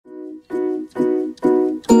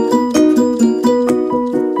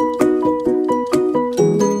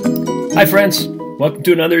Hi friends, welcome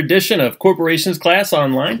to another edition of Corporations Class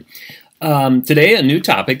Online. Today a new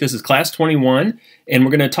topic, this is Class 21, and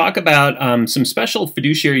we're going to talk about some special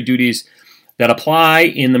fiduciary duties that apply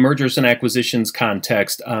in the mergers and acquisitions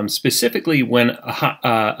context, specifically when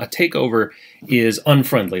a takeover is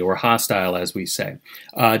unfriendly or hostile, as we say.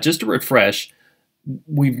 Just to refresh,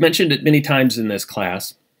 we've mentioned it many times in this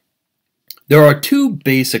class. There are two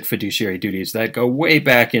basic fiduciary duties that go way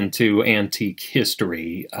back into antique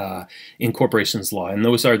history in corporations law, and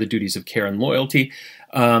those are the duties of care and loyalty.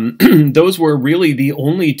 Those were really the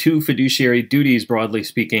only two fiduciary duties, broadly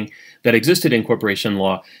speaking, that existed in corporation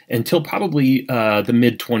law until probably the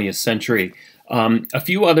mid-20th century. A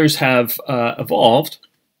few others have evolved.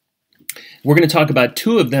 We're going to talk about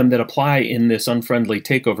two of them that apply in this unfriendly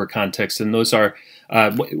takeover context, and those are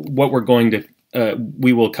what we're going to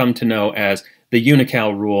we will come to know as the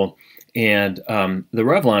Unocal rule and the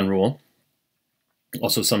Revlon rule,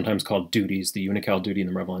 also sometimes called duties, the Unocal duty and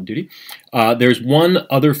the Revlon duty. There's one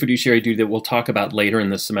other fiduciary duty that we'll talk about later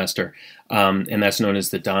in this semester, and that's known as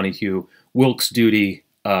the Donahue-Wilkes duty,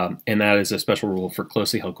 and that is a special rule for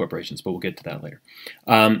closely held corporations, but we'll get to that later.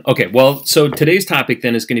 Okay, well, so today's topic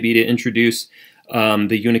then is going to be to introduce the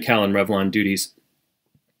Unocal and Revlon duties.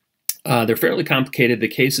 They're fairly complicated. The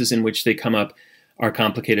cases in which they come up are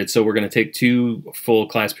complicated, so we're going to take two full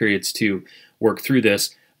class periods to work through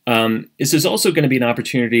this. This is also going to be an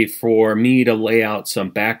opportunity for me to lay out some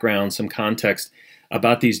background, some context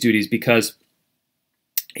about these duties, because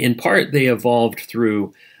in part they evolved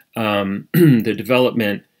through the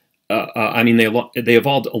development. They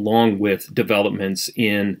evolved along with developments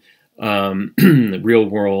in the real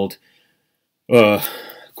world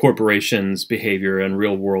corporations' behavior and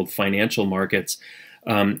real-world financial markets.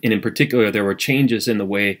 And in particular, there were changes in the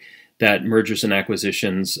way that mergers and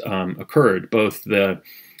acquisitions occurred, both the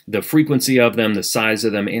frequency of them, the size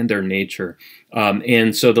of them, and their nature.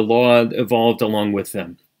 And so the law evolved along with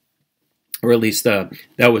them, or at least that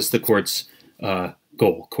was the court's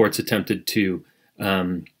goal. Courts attempted to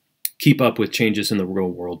keep up with changes in the real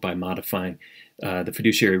world by modifying the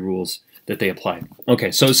fiduciary rules that they applied. Okay,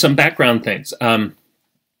 so some background things.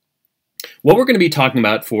 What we're going to be talking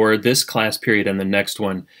about for this class period and the next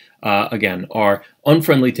one, again, are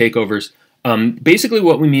unfriendly takeovers. Basically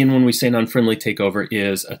what we mean when we say an unfriendly takeover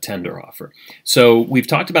is a tender offer. So we've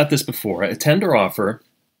talked about this before. A tender offer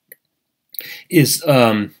is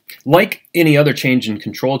like any other change in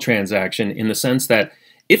control transaction in the sense that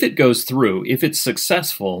if it goes through, if it's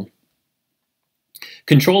successful,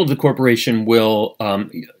 control of the corporation will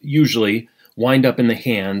usually wind up in the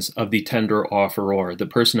hands of the tender offeror, the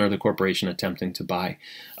person or the corporation attempting to buy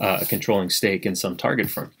a controlling stake in some target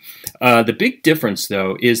firm. The big difference,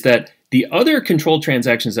 though, is that the other controlled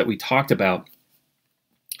transactions that we talked about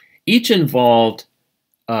each involved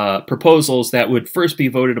proposals that would first be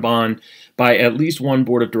voted upon by at least one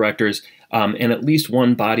board of directors and at least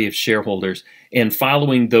one body of shareholders. And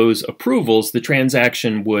following those approvals, the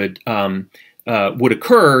transaction would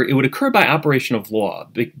occur. It would occur by operation of law.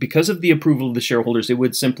 Because of the approval of the shareholders, it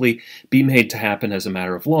would simply be made to happen as a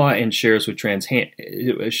matter of law, and shares would change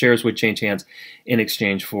hands in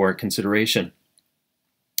exchange for consideration.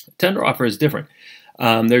 Tender offer is different.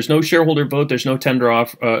 There's no shareholder vote. There's no tender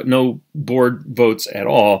offer, no board votes at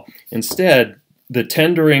all. Instead, the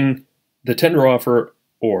tender offer,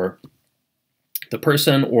 or the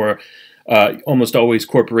person, or almost always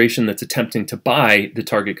corporation that's attempting to buy the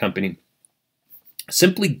target company,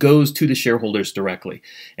 simply goes to the shareholders directly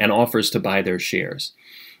and offers to buy their shares.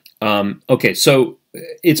 Okay, so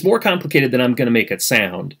it's more complicated than I'm going to make it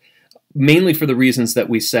sound, mainly for the reasons that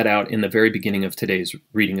we set out in the very beginning of today's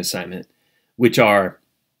reading assignment, which is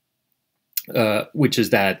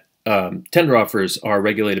that tender offers are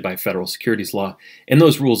regulated by federal securities law, and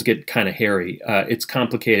those rules get kind of hairy. It's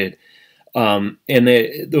complicated, and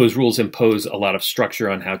those rules impose a lot of structure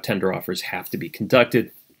on how tender offers have to be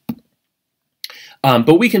conducted.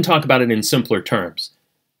 But we can talk about it in simpler terms.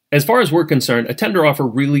 As far as we're concerned, a tender offer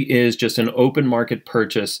really is just an open market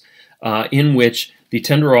purchase in which the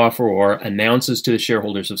tender offeror announces to the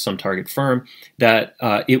shareholders of some target firm that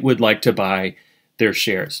it would like to buy their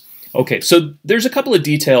shares. Okay, so there's a couple of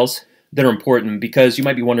details that are important, because you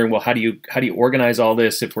might be wondering, well, how do you organize all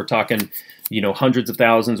this if we're talking, hundreds of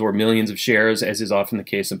thousands or millions of shares, as is often the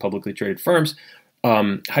case in publicly traded firms?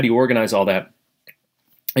 How do you organize all that?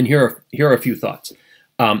 And here are a few thoughts.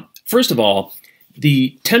 First of all,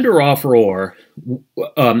 the tender offeror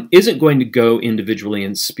isn't going to go individually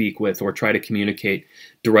and speak with or try to communicate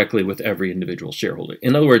directly with every individual shareholder.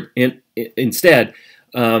 In other words, instead,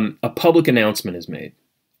 a public announcement is made.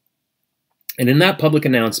 And in that public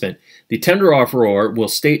announcement, the tender offeror will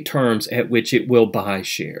state terms at which it will buy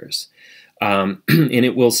shares. And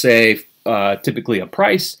it will say typically a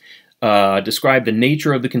price, describe the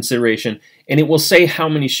nature of the consideration, and it will say how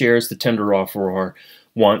many shares the tender offeror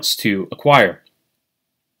wants to acquire.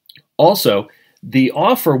 Also, the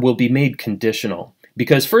offer will be made conditional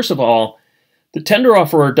because, first of all, the tender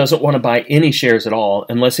offeror doesn't want to buy any shares at all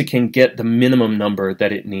unless it can get the minimum number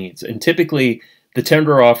that it needs. And typically, the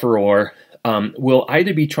tender offeror will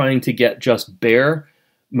either be trying to get just bare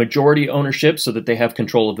majority ownership so that they have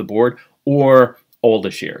control of the board, or all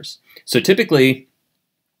the shares. So typically,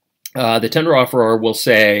 the tender offeror will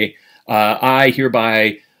say, I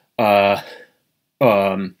hereby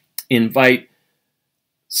invite,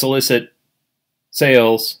 solicit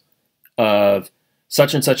sales of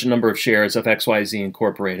such and such a number of shares of XYZ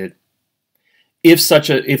Incorporated. If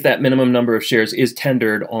that minimum number of shares is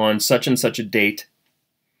tendered on such and such a date,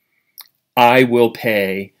 I will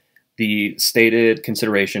pay the stated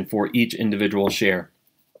consideration for each individual share.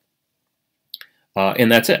 And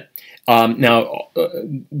that's it. Now,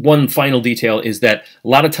 one final detail is that a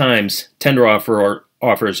lot of times tender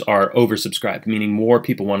offers are oversubscribed, meaning more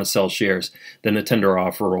people want to sell shares than the tender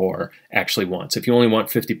offeror actually wants. If you only want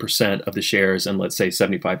 50% of the shares and let's say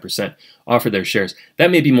 75% offer their shares,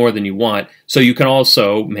 that may be more than you want. So you can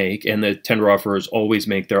also make, and the tender offerors always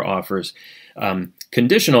make their offers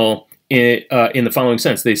conditional in the following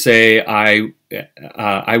sense. They say,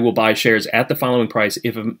 I will buy shares at the following price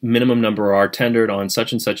if a minimum number are tendered on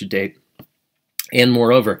such and such a date. And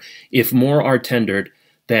moreover, if more are tendered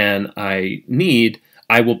than I need,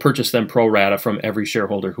 I will purchase them pro rata from every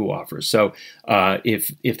shareholder who offers. So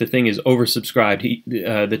if the thing is oversubscribed,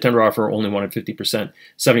 the tender offer only wanted 50%,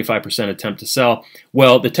 75% attempt to sell,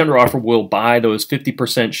 well, the tender offer will buy those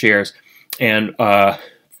 50% shares and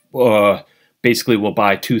basically will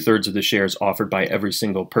buy 2/3 of the shares offered by every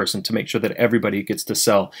single person to make sure that everybody gets to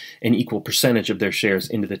sell an equal percentage of their shares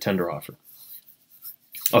into the tender offer.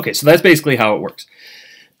 Okay, so that's basically how it works.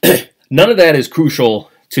 None of that is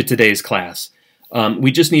crucial to today's class.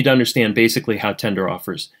 We just need to understand basically how tender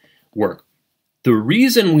offers work. The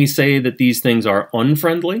reason we say that these things are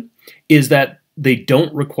unfriendly is that they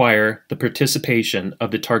don't require the participation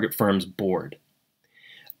of the target firm's board.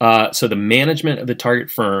 So the management of the target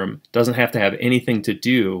firm doesn't have to have anything to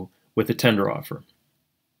do with the tender offer.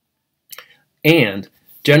 And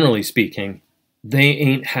generally speaking, they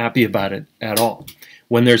ain't happy about it at all.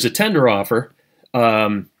 When there's a tender offer,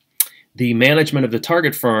 the management of the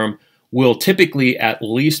target firm will typically at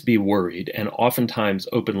least be worried and oftentimes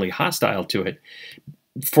openly hostile to it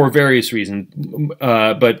for various reasons.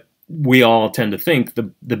 But we all tend to think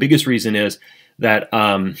the biggest reason is that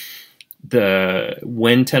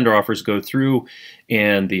when tender offers go through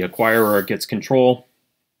and the acquirer gets control,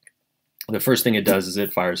 the first thing it does is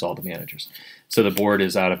it fires all the managers. So the board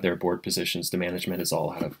is out of their board positions. The management is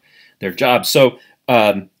all out of their jobs. So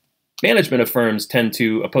management of firms tend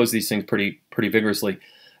to oppose these things pretty vigorously.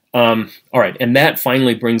 All right, and that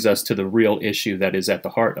finally brings us to the real issue that is at the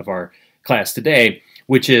heart of our class today,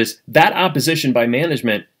 which is that opposition by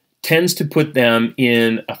management tends to put them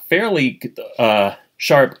in a fairly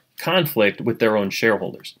sharp conflict with their own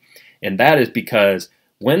shareholders. And that is because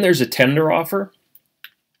when there's a tender offer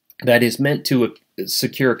that is meant to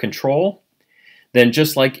secure control, then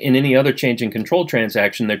just like in any other change in control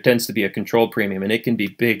transaction, there tends to be a control premium, and it can be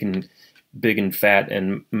big and fat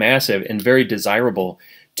and massive and very desirable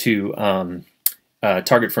to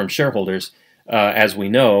target firm shareholders. As we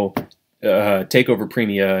know, takeover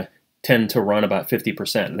premia tend to run about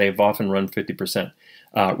 50%. They've often run 50%.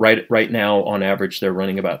 Right now, on average, they're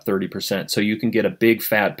running about 30%. So you can get a big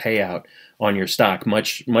fat payout on your stock,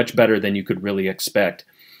 much better than you could really expect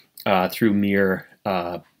through mere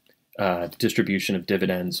distribution of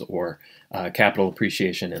dividends or capital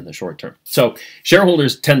appreciation in the short term. So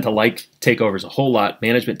shareholders tend to like takeovers a whole lot.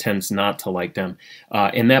 Management tends not to like them.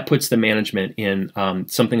 And that puts the management in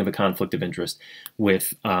something of a conflict of interest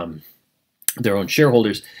with their own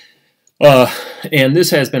shareholders. And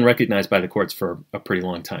this has been recognized by the courts for a pretty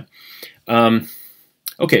long time.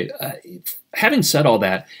 Having said all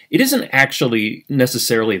that, it isn't actually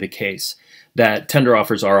necessarily the case that tender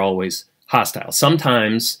offers are always hostile.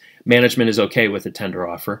 Sometimes management is okay with a tender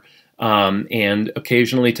offer, and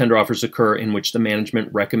occasionally tender offers occur in which the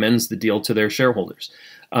management recommends the deal to their shareholders.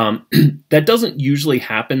 That doesn't usually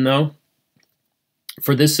happen, though,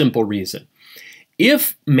 for this simple reason.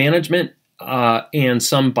 If management and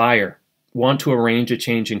some buyer want to arrange a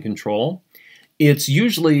change in control, it's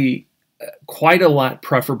usually quite a lot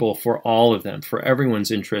preferable for all of them, for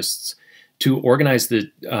everyone's interests, to organize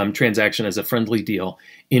the transaction as a friendly deal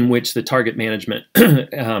in which the target management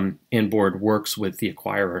and board works with the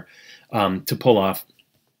acquirer to pull off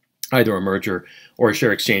either a merger or a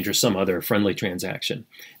share exchange or some other friendly transaction.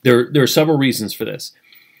 There are several reasons for this.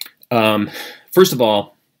 First of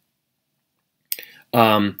all,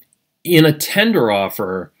 in a tender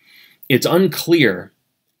offer, it's unclear.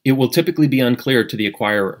 It will typically be unclear to the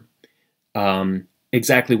acquirer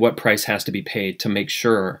exactly what price has to be paid to make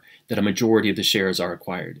sure that a majority of the shares are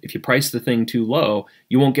acquired. If you price the thing too low,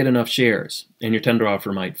 you won't get enough shares, and your tender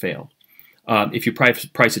offer might fail. If you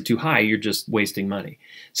price it too high, you're just wasting money.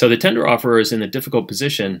 So the tender offerer is in a difficult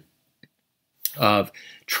position of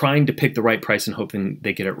trying to pick the right price and hoping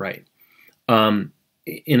they get it right. In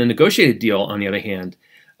a negotiated deal, on the other hand,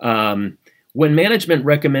 when management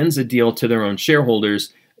recommends a deal to their own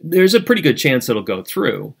shareholders, there's a pretty good chance it'll go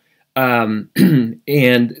through.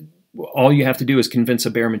 And all you have to do is convince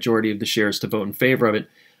a bare majority of the shares to vote in favor of it.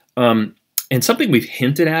 And something we've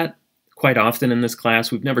hinted at quite often in this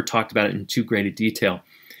class, we've never talked about it in too great a detail.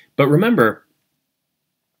 But remember,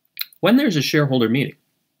 when there's a shareholder meeting,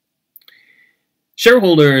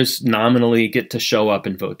 shareholders nominally get to show up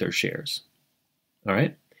and vote their shares. All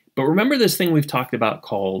right? But remember this thing we've talked about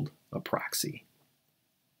called a proxy.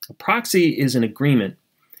 A proxy is an agreement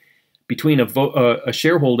between a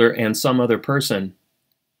shareholder and some other person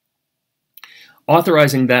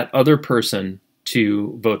authorizing that other person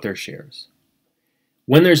to vote their shares.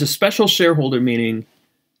 When there's a special shareholder meeting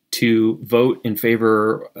to vote in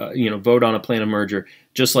favor, vote on a plan of merger,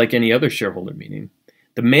 just like any other shareholder meeting,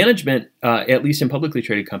 the management, at least in publicly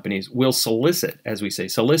traded companies, will solicit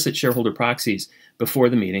shareholder proxies before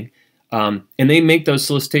the meeting. And they make those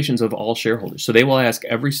solicitations of all shareholders. So they will ask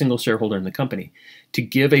every single shareholder in the company to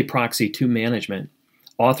give a proxy to management,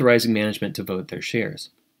 authorizing management to vote their shares.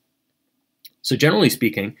 So generally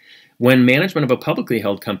speaking, when management of a publicly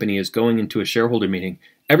held company is going into a shareholder meeting,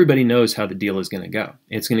 everybody knows how the deal is going to go.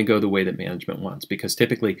 It's going to go the way that management wants, because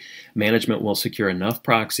typically management will secure enough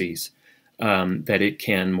proxies that it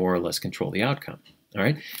can more or less control the outcome. All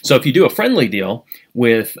right. So if you do a friendly deal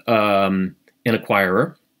with an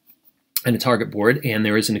acquirer and a target board, and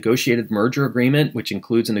there is a negotiated merger agreement, which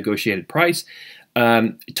includes a negotiated price,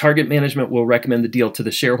 target management will recommend the deal to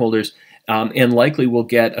the shareholders and likely will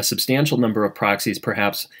get a substantial number of proxies,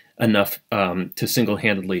 perhaps enough to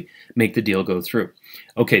single-handedly make the deal go through.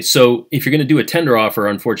 Okay, so if you're going to do a tender offer,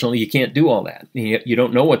 unfortunately, you can't do all that. You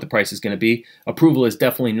don't know what the price is going to be. Approval is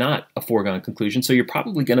definitely not a foregone conclusion, so you're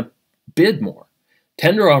probably going to bid more.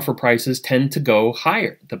 Tender offer prices tend to go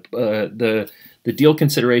higher. The deal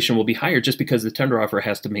consideration will be higher just because the tender offer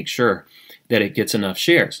has to make sure that it gets enough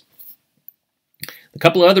shares. A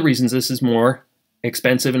couple of other reasons this is more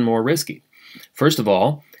expensive and more risky. First of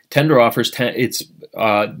all, tender offers,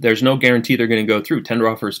 there's no guarantee they're going to go through. Tender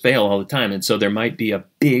offers fail all the time, and so there might be a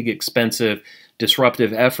big, expensive,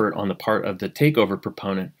 disruptive effort on the part of the takeover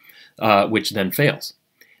proponent, which then fails.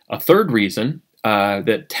 A third reason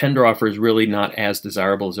that tender offer is really not as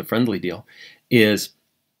desirable as a friendly deal is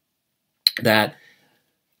that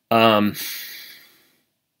when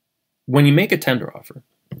you make a tender offer,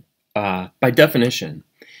 by definition,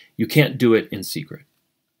 you can't do it in secret.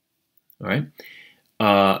 All right?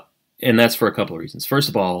 And that's for a couple of reasons. First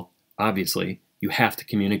of all, obviously, you have to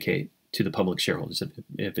communicate to the public shareholders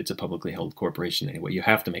if it's a publicly held corporation anyway. You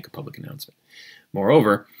have to make a public announcement.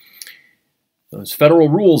 Moreover, those federal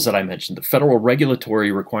rules that I mentioned, the federal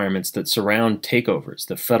regulatory requirements that surround takeovers,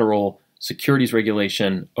 the federal securities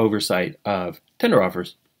regulation oversight of tender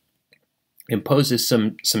offers imposes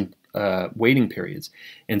some waiting periods.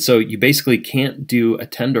 And so you basically can't do a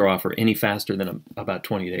tender offer any faster than about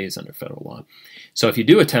 20 days under federal law. So if you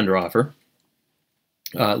do a tender offer,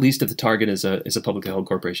 at least if the target is a publicly held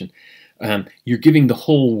corporation, you're giving the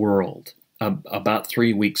whole world about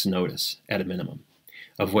 3 weeks notice at a minimum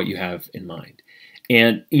of what you have in mind.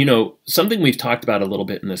 And, something we've talked about a little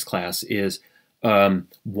bit in this class is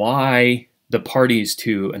why the parties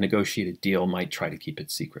to a negotiated deal might try to keep it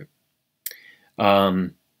secret.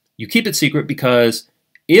 You keep it secret because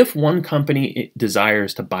if one company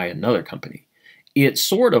desires to buy another company, it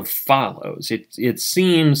sort of follows. It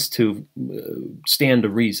seems to stand to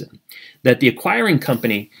reason that the acquiring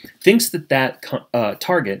company thinks that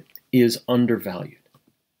target is undervalued.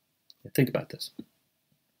 Think about this.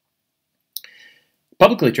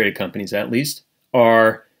 Publicly traded companies, at least,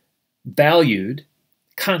 are valued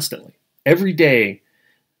constantly. Every day,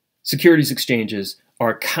 securities exchanges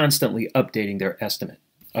are constantly updating their estimate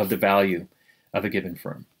of the value of a given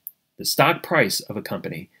firm. The stock price of a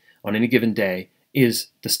company on any given day is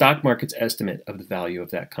the stock market's estimate of the value of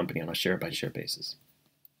that company on a share-by-share basis.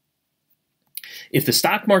 If the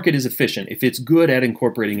stock market is efficient, if it's good at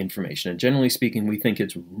incorporating information, and generally speaking, we think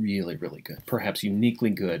it's really, really good, perhaps uniquely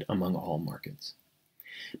good among all markets.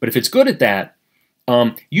 But if it's good at that,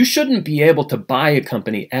 you shouldn't be able to buy a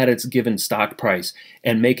company at its given stock price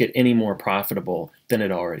and make it any more profitable than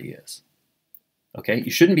it already is. Okay,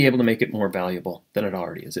 you shouldn't be able to make it more valuable than it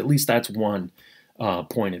already is. At least that's one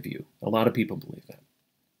point of view. A lot of people believe that.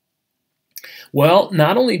 Well,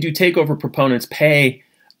 not only do takeover proponents pay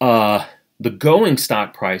the going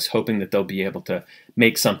stock price, hoping that they'll be able to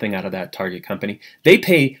make something out of that target company, they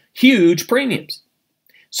pay huge premiums.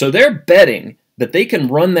 So they're betting that they can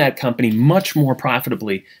run that company much more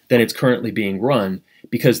profitably than it's currently being run,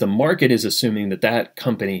 because the market is assuming that that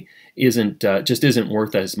company just isn't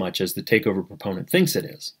worth as much as the takeover proponent thinks it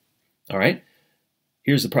is. All right?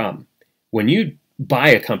 Here's the problem. When you buy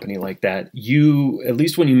a company like that, at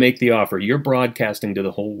least when you make the offer, you're broadcasting to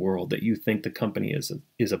the whole world that you think the company is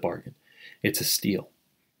a bargain. It's a steal.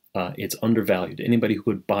 It's undervalued. Anybody who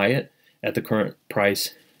would buy it at the current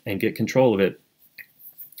price and get control of it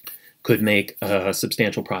could make a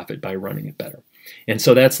substantial profit by running it better. And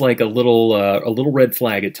so that's like a little red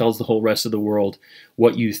flag. It tells the whole rest of the world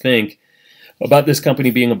what you think about this company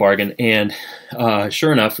being a bargain. And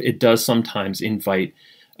sure enough, it does sometimes invite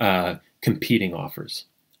competing offers.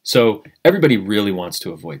 So everybody really wants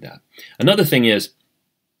to avoid that. Another thing is,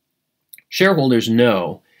 shareholders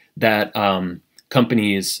know that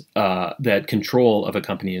companies, that control of a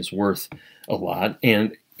company is worth a lot.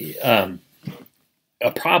 And a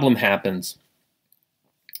problem happens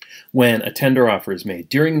when a tender offer is made.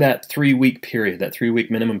 During that 3-week period, that 3-week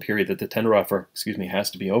minimum period that the tender offer, has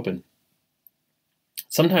to be open,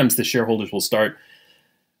 sometimes the shareholders will start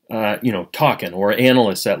talking, or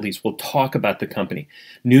analysts at least will talk about the company.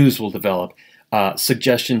 News will develop.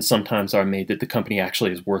 Suggestions sometimes are made that the company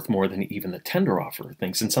actually is worth more than even the tender offer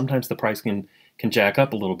thinks. And sometimes the price can jack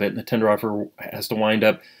up a little bit, and the tender offer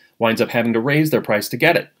winds up having to raise their price to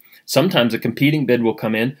get it. Sometimes a competing bid will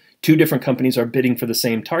come in. 2 different companies are bidding for the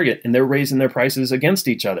same target, and they're raising their prices against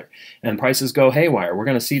each other, and prices go haywire. We're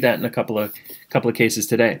going to see that in a couple of cases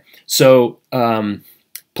today. So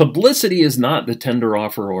publicity is not the tender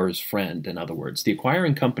offeror's friend. In other words, the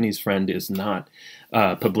acquiring company's friend is not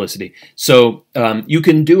publicity. So you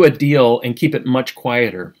can do a deal and keep it much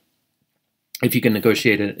quieter if you can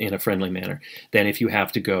negotiate it in a friendly manner than if you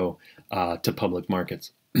have to go to public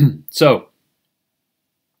markets. So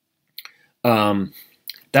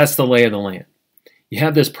that's the lay of the land. You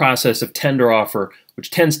have this process of tender offer, which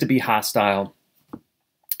tends to be hostile,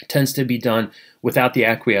 tends to be done without the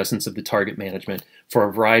acquiescence of the target management for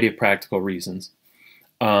a variety of practical reasons.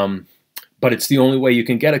 But it's the only way you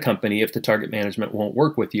can get a company if the target management won't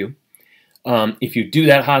work with you. If you do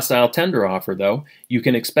that hostile tender offer, though, you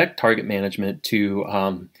can expect target management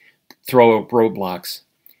to throw up roadblocks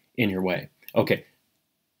in your way. Okay,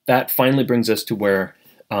 that finally brings us to where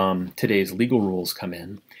today's legal rules come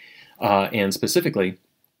in, and specifically,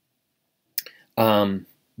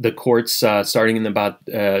 the courts, starting in about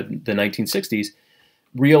the 1960s,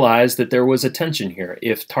 realized that there was a tension here.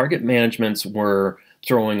 If target managements were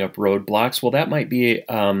throwing up roadblocks, well, that might be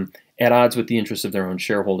at odds with the interests of their own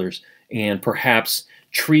shareholders, and perhaps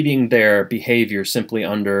treating their behavior simply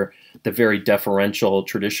under the very deferential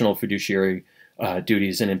traditional fiduciary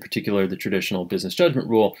duties, and in particular the traditional business judgment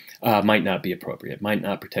rule, might not be appropriate, might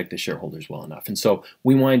not protect the shareholders well enough. And so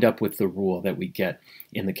we wind up with the rule that we get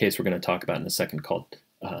in the case we're going to talk about in a second called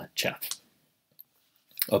CHEF.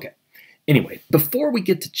 Okay. Anyway, before we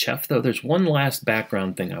get to CHEF, though, there's one last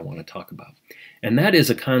background thing I want to talk about. And that is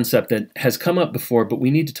a concept that has come up before, but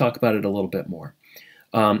we need to talk about it a little bit more.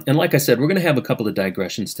 And like I said, we're going to have a couple of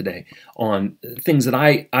digressions today on things that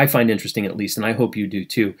I find interesting, at least, and I hope you do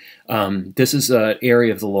too. This is an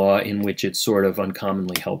area of the law in which it's sort of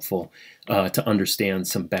uncommonly helpful to understand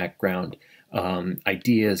some background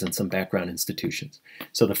ideas and some background institutions.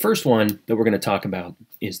 So the first one that we're going to talk about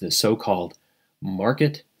is the so-called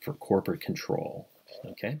market for corporate control.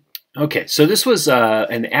 Okay, so this was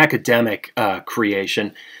an academic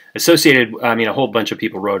creation associated, a whole bunch of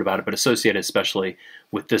people wrote about it, but associated especially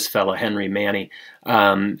with this fellow, Henry Manne.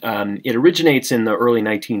 It originates in the early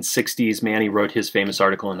 1960s. Manne wrote his famous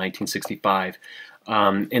article in 1965.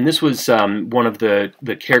 And this was one of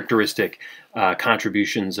the characteristic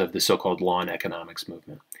contributions of the so-called law and economics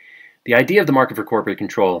movement. The idea of the market for corporate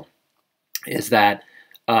control is that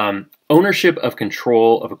ownership of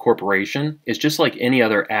control of a corporation is just like any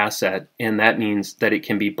other asset, and that means that it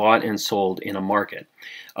can be bought and sold in a market.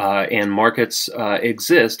 And markets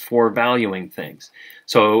exist for valuing things.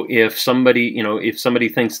 So if somebody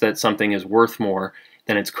thinks that something is worth more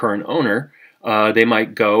than its current owner, they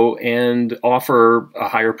might go and offer a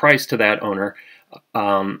higher price to that owner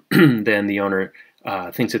than the owner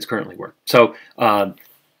thinks it's currently worth. So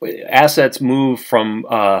assets move from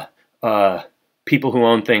people who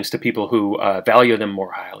own things to people who value them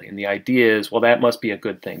more highly. And the idea is, well, that must be a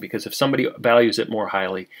good thing, because if somebody values it more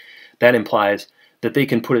highly, that implies that they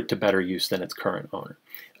can put it to better use than its current owner.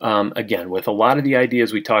 Again, with a lot of the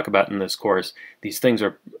ideas we talk about in this course, these things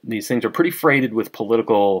are pretty freighted with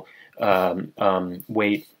political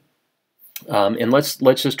weight. And let's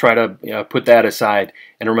just try to put that aside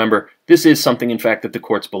and remember, this is something, in fact, that the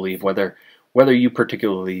courts believe, whether you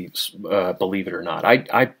particularly believe it or not.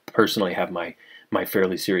 I personally have my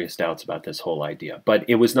fairly serious doubts about this whole idea, but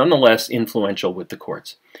it was nonetheless influential with the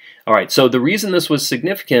courts. All right, so the reason this was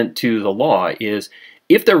significant to the law is,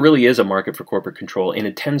 if there really is a market for corporate control and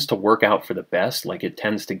it tends to work out for the best, like it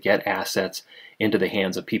tends to get assets into the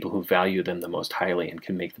hands of people who value them the most highly and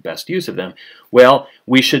can make the best use of them, well,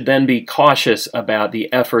 we should then be cautious about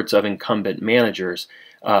the efforts of incumbent managers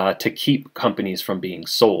to keep companies from being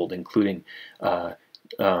sold, including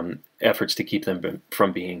efforts to keep them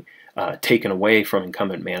from being taken away from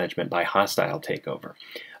incumbent management by hostile takeover.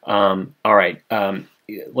 All right,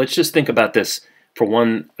 let's just think about this for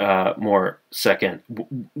one more second.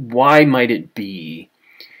 Why might it be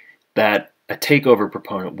that a takeover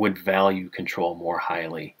proponent would value control more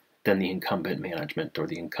highly than the incumbent management or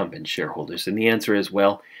the incumbent shareholders? And the answer is,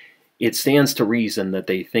 well, it stands to reason that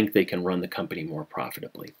they think they can run the company more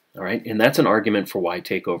profitably. All right, and that's an argument for why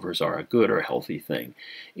takeovers are a good or healthy thing.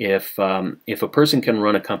 If a person can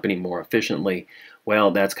run a company more efficiently,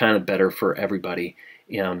 well, that's kind of better for everybody,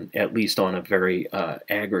 at least on a very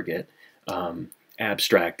aggregate,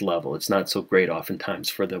 abstract level. It's not so great oftentimes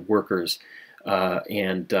for the workers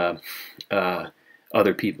and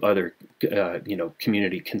other people,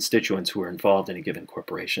 community constituents who are involved in a given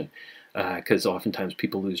corporation. Because oftentimes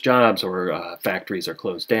people lose jobs, or factories are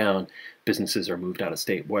closed down, businesses are moved out of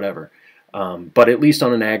state, whatever. But at least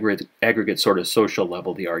on an aggregate sort of social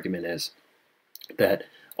level, the argument is that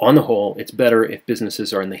on the whole, it's better if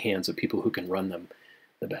businesses are in the hands of people who can run them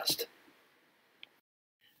the best.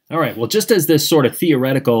 All right, well, just as this sort of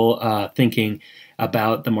theoretical thinking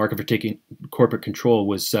about the market for corporate control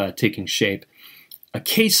was taking shape, a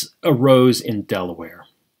case arose in Delaware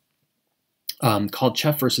called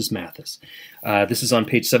Cheff versus Mathis. This is on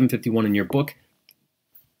page 751 in your book.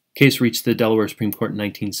 Case reached the Delaware Supreme Court in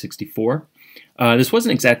 1964. This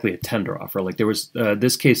wasn't exactly a tender offer. Like, there was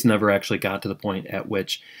this case never actually got to the point at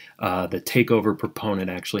which the takeover proponent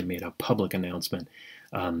actually made a public announcement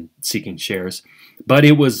seeking shares, but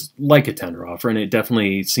it was like a tender offer, and it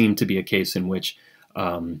definitely seemed to be a case in which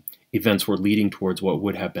events were leading towards what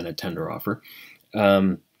would have been a tender offer.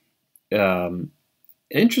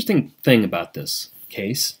 Interesting thing about this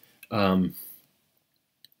case,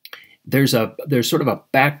 there's sort of a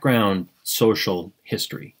background social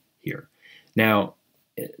history here. Now,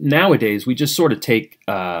 nowadays, we just sort of take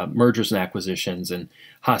mergers and acquisitions and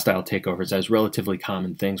hostile takeovers as relatively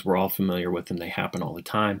common things. We're all familiar with them. They happen all the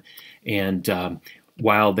time. And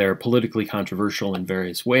while they're politically controversial in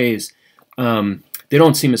various ways, they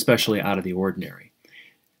don't seem especially out of the ordinary.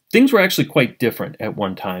 Things were actually quite different at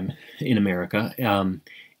one time in America, and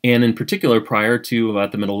in particular prior to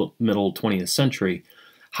about the middle 20th century,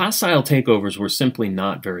 hostile takeovers were simply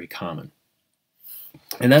not very common.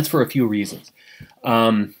 And that's for a few reasons.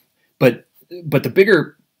 But the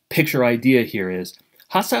bigger picture idea here is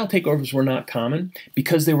hostile takeovers were not common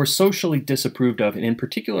because they were socially disapproved of, and in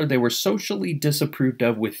particular, they were socially disapproved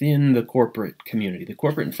of within the corporate community, the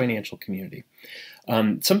corporate and financial community.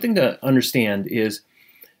 Something to understand is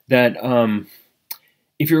that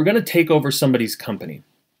if you were going to take over somebody's company,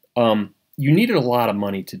 you needed a lot of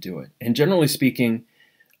money to do it. And generally speaking,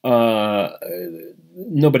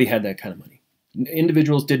 nobody had that kind of money.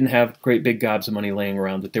 Individuals didn't have great big gobs of money laying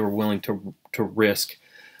around that they were willing to risk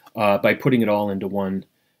by putting it all into one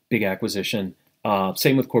big acquisition.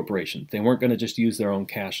 Same with corporations. They weren't going to just use their own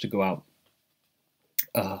cash to go out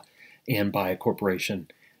and buy a corporation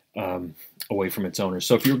away from its owners.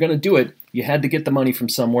 So if you were going to do it, you had to get the money from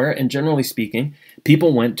somewhere, and generally speaking,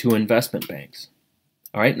 people went to investment banks.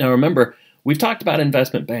 All right, now remember, we've talked about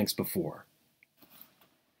investment banks before.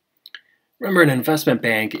 Remember, an investment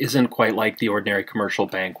bank isn't quite like the ordinary commercial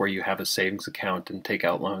bank where you have a savings account and take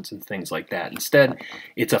out loans and things like that. Instead,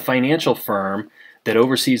 it's a financial firm that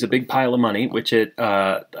oversees a big pile of money, which it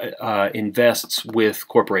invests with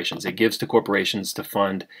corporations. It gives to corporations to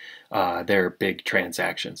fund their big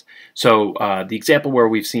transactions. So the example where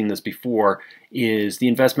we've seen this before is the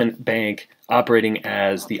investment bank operating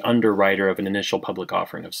as the underwriter of an initial public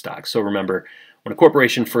offering of stocks. So remember, when a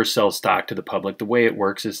corporation first sells stock to the public, the way it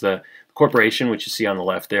works is the corporation, which you see on the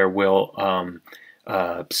left there, will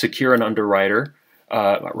secure an underwriter.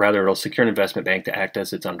 Rather, it'll secure an investment bank to act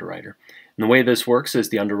as its underwriter. And the way this works is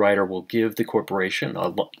the underwriter will give the corporation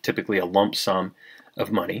typically a lump sum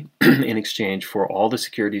of money in exchange for all the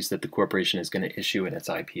securities that the corporation is going to issue in its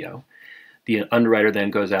IPO. The underwriter then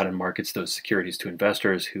goes out and markets those securities to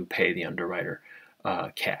investors who pay the underwriter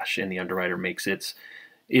cash, and the underwriter makes its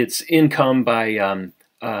income by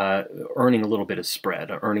earning a little bit of spread,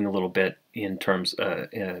 earning a little bit in terms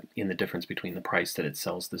in the difference between the price that it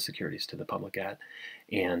sells the securities to the public at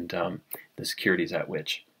and the securities at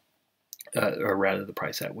which, or rather the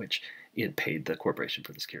price at which it paid the corporation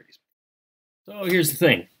for the securities. So here's the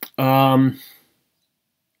thing.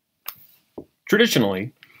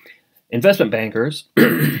 Traditionally, investment bankers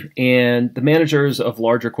and the managers of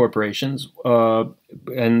larger corporations,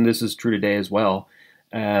 and this is true today as well,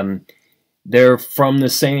 they're from the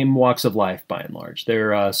same walks of life by and large.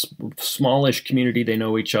 They're a smallish community. They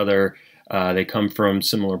know each other. They come from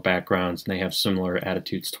similar backgrounds, and they have similar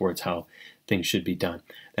attitudes towards how things should be done.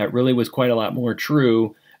 That really was quite a lot more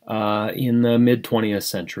true in the mid-20th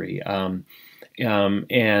century.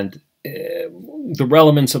 The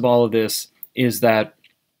relevance of all of this is that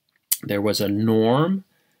there was a norm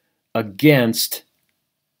against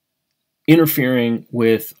interfering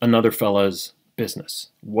with another fella's business.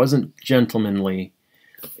 It wasn't gentlemanly.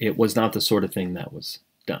 It was not the sort of thing that was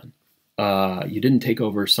done. You didn't take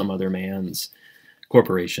over some other man's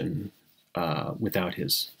corporation without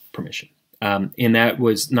his permission. And that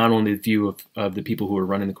was not only the view of the people who were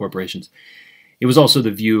running the corporations, it was also the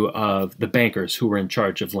view of the bankers who were in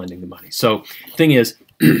charge of lending the money. So the thing is,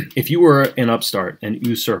 if you were an upstart, an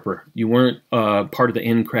usurper, you weren't part of the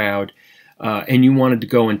in crowd, and you wanted to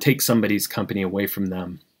go and take somebody's company away from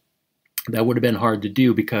them, that would have been hard to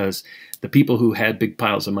do because the people who had big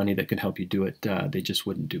piles of money that could help you do it, they just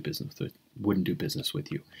wouldn't do business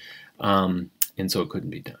with you. And so it couldn't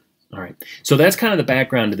be done. All right. So that's kind of the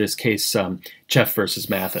background to this case, Cheff versus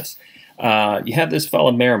Mathis. You have this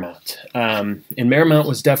fellow Marymount, and Marymount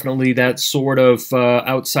was definitely that sort of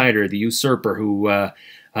outsider, the usurper, who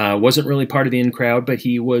wasn't really part of the in crowd, but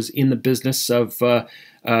he was in the business of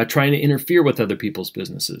trying to interfere with other people's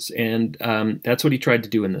businesses, and that's what he tried to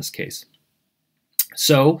do in this case.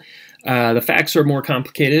 So the facts are more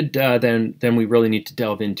complicated than we really need to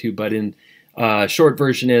delve into, but in short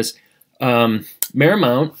version is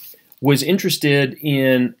Marymount was interested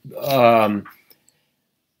in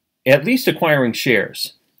at least acquiring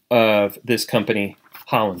shares of this company,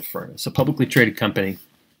 Holland Furnace, a publicly traded company.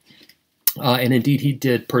 And indeed, he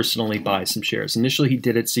did personally buy some shares. Initially, he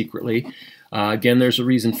did it secretly. Again, there's a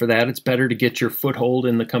reason for that. It's better to get your foothold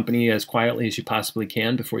in the company as quietly as you possibly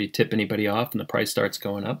can before you tip anybody off and the price starts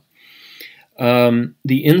going up.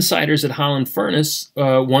 The insiders at Holland Furnace,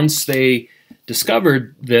 once they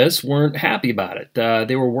discovered this, weren't happy about it.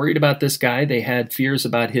 They were worried about this guy. They had fears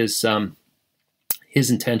about his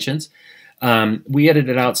intentions. We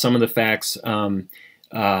edited out some of the facts.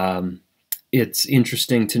 It's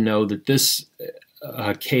interesting to know that this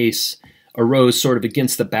case arose sort of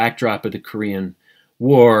against the backdrop of the Korean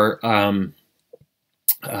War and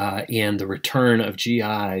the return of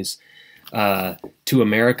GIs to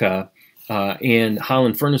America. And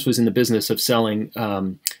Holland Furnace was in the business of selling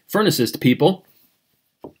furnaces to people.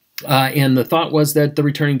 And the thought was that the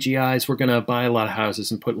returning GIs were going to buy a lot of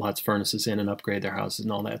houses and put lots of furnaces in and upgrade their houses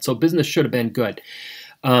and all that. So business should have been good.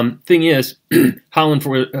 Thing is, Holland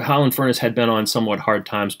Furnace had been on somewhat hard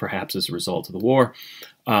times, perhaps as a result of the war.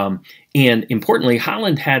 And importantly,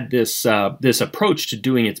 Holland had this approach to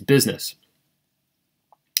doing its business,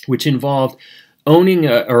 which involved owning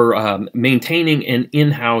or maintaining an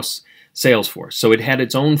in-house sales force. So it had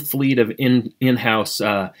its own fleet of in-house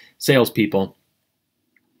salespeople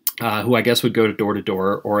who I guess would go to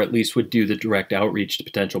door, or at least would do the direct outreach to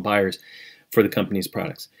potential buyers for the company's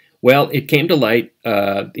products. Well, it came to light.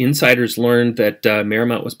 Insiders learned that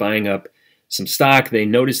Marymount was buying up some stock. They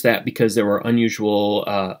noticed that because there were unusual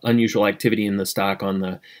activity in the stock on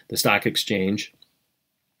the stock exchange.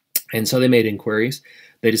 And so they made inquiries.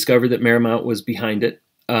 They discovered that Marymount was behind it.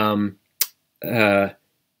 For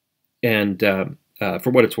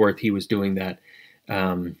what it's worth, he was doing that.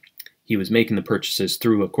 He was making the purchases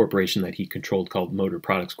through a corporation that he controlled called Motor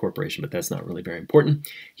Products Corporation, but that's not really very important.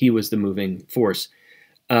 He was the moving force.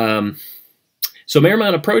 So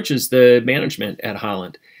Marymount approaches the management at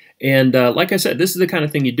Holland. And like I said, this is the kind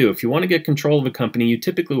of thing you do. If you want to get control of a company, you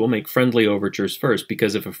typically will make friendly overtures first,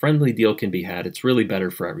 because if a friendly deal can be had, it's really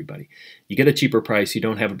better for everybody. You get a cheaper price, you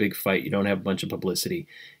don't have a big fight, you don't have a bunch of publicity,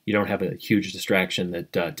 you don't have a huge distraction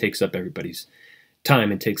that takes up everybody's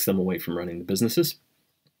time and takes them away from running the businesses.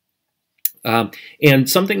 And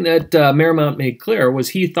something that Marymount made clear was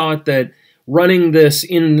he thought that running this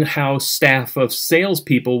in-house staff of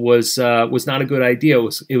salespeople was not a good idea.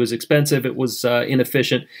 It was expensive, it was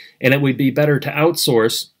inefficient, and it would be better to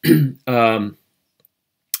outsource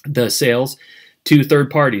the sales to third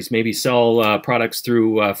parties, maybe sell products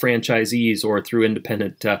through franchisees or through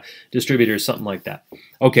independent distributors, something like that.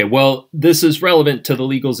 Okay, well, this is relevant to the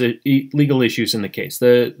legal issues in the case.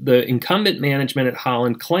 The incumbent management at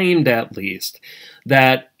Holland claimed, at least,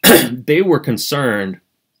 that they were concerned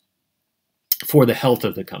for the health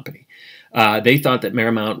of the company. They thought that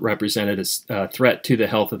Marymount represented a threat to the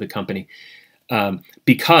health of the company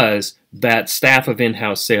because that staff of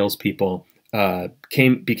in-house salespeople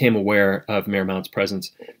became aware of Marymount's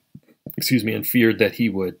presence, and feared that he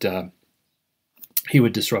would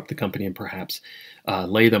disrupt the company and perhaps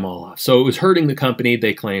lay them all off. So it was hurting the company,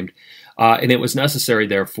 they claimed, and it was necessary,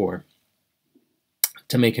 therefore,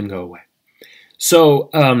 to make him go away. So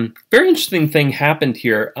very interesting thing happened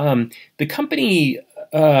here. The company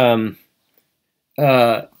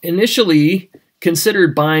initially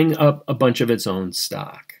considered buying up a bunch of its own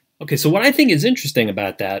stock. Okay, so what I think is interesting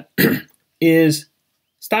about that is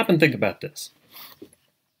stop and think about this.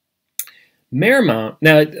 Marymount,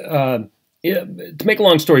 now, to make a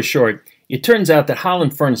long story short, it turns out that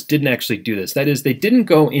Holland Furnace didn't actually do this. That is, they didn't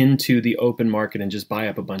go into the open market and just buy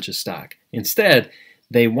up a bunch of stock. Instead,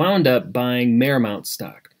 they wound up buying Marymount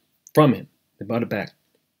stock from him. They bought it back.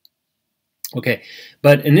 Okay,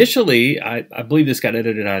 but initially, I believe this got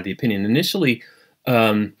edited out of the opinion. Initially,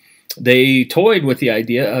 they toyed with the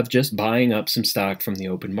idea of just buying up some stock from the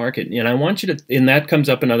open market, and I want you to, and that comes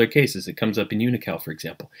up in other cases. It comes up in Unocal, for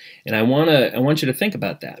example, and I want you to think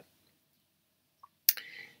about that.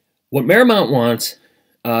 What Marymount wants,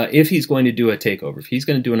 if he's going to do a takeover, if he's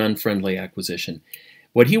going to do an unfriendly acquisition,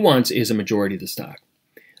 what he wants is a majority of the stock.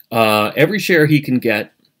 Every share he can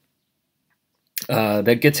get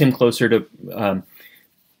that gets him closer to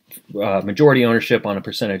majority ownership on a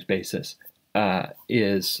percentage basis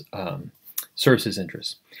serves his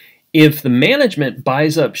interests. If the management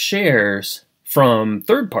buys up shares from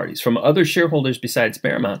third parties, from other shareholders besides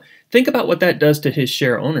Marymount, think about what that does to his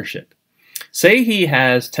share ownership. Say he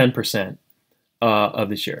has 10% of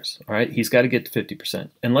the shares, all right? He's got to get to 50%.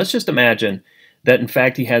 And let's just imagine that, in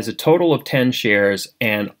fact, he has a total of 10 shares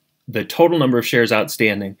and the total number of shares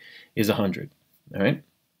outstanding is 100, all right?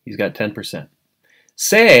 He's got 10%.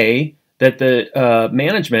 Say that the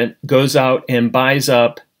management goes out and buys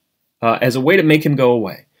up, as a way to make him go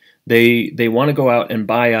away, they want to go out and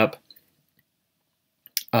buy up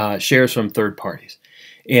shares from third parties.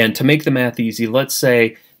 And to make the math easy, let's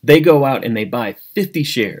say they go out and they buy 50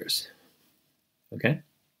 shares. Okay?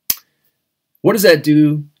 What does that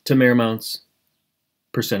do to Marymount's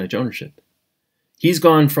percentage ownership? He's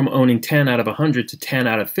gone from owning 10 out of 100 to 10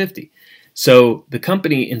 out of 50. So the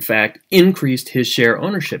company, in fact, increased his share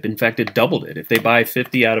ownership. In fact, it doubled it. If they buy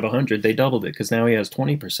 50 out of 100, they doubled it because now he has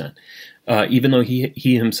 20%, even though he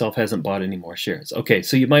himself hasn't bought any more shares. Okay,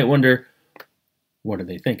 so you might wonder, what are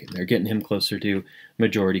they thinking? They're getting him closer to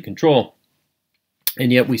majority control.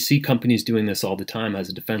 And yet we see companies doing this all the time as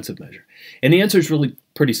a defensive measure. And the answer is really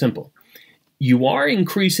pretty simple. You are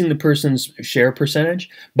increasing the person's share percentage,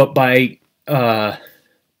 but by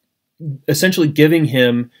essentially giving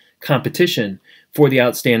him competition for the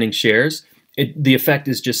outstanding shares, the effect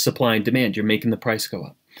is just supply and demand. You're making the price go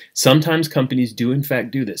up. Sometimes companies do, in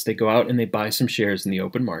fact, do this. They go out and they buy some shares in the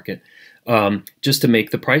open market just to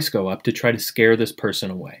make the price go up, to try to scare this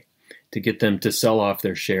person away, to get them to sell off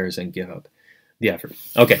their shares and give up the effort.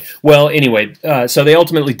 Okay, well, anyway, so they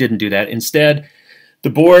ultimately didn't do that. Instead, the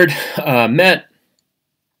board met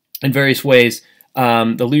in various ways.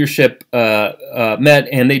 The leadership met,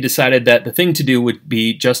 and they decided that the thing to do would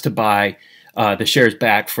be just to buy the shares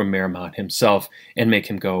back from Marymount himself and make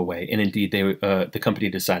him go away. And indeed, the company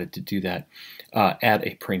decided to do that at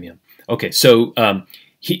a premium. Okay, so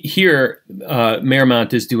here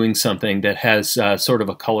Marymount is doing something that has sort of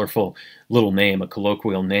a colorful little name, a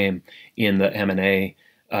colloquial name in the M&A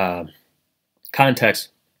context.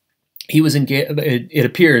 He was engaged. It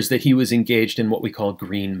appears that he was engaged in what we call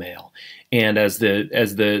greenmail, and as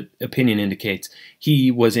the opinion indicates,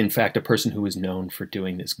 he was in fact a person who was known for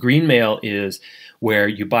doing this. Greenmail is where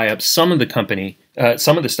you buy up some of the company,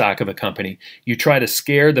 some of the stock of a company. You try to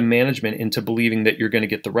scare the management into believing that you're going to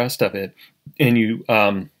get the rest of it, and you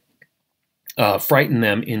frighten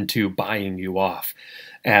them into buying you off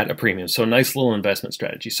at a premium. So a nice little investment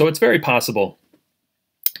strategy. So it's very possible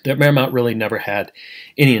that Marymount really never had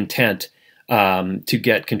any intent to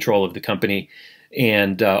get control of the company.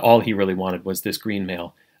 and all he really wanted was this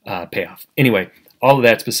greenmail payoff. Anyway, all of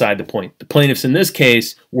that's beside the point. The plaintiffs in this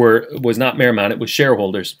case was not Marymount, it was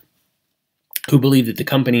shareholders who believed that the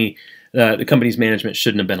company's management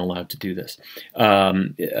shouldn't have been allowed to do this.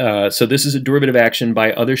 So this is a derivative action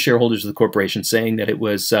by other shareholders of the corporation saying that it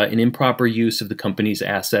was an improper use of the company's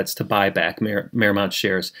assets to buy back Marymount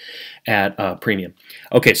shares at a premium.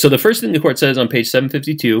 Okay, so the first thing the court says on page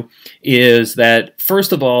 752 is that,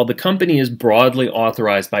 first of all, the company is broadly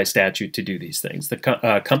authorized by statute to do these things.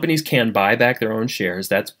 The companies can buy back their own shares.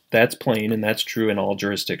 That's plain, and that's true in all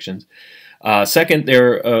jurisdictions. Second,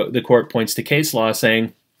 the court points to case law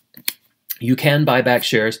saying you can buy back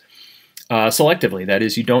shares selectively. That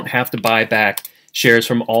is, you don't have to buy back shares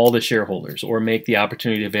from all the shareholders or make the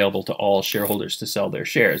opportunity available to all shareholders to sell their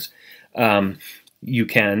shares. You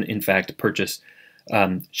can, in fact, purchase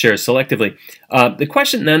shares selectively. The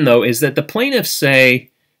question then, though, is that the plaintiffs say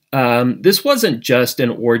this wasn't just an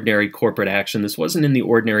ordinary corporate action. This wasn't in the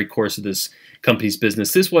ordinary course of this company's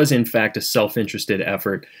business. This was, in fact, a self-interested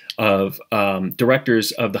effort of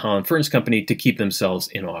directors of the Holland Furnace Company to keep themselves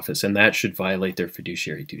in office, and that should violate their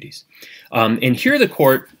fiduciary duties. And here the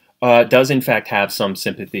court does, in fact, have some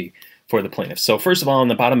sympathy for the plaintiffs. So first of all, on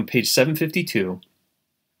the bottom of page 752,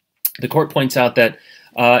 the court points out that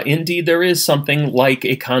indeed there is something like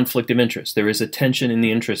a conflict of interest. There is a tension in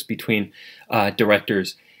the interest between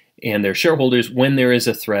directors and their shareholders when there is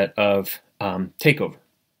a threat of takeover.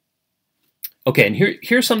 Okay, and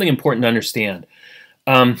here's something important to understand.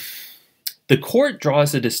 The court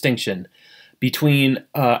draws a distinction between,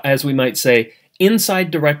 as we might say,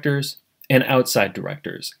 inside directors and outside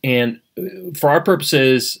directors. And for our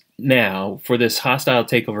purposes now, for this hostile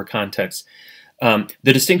takeover context, the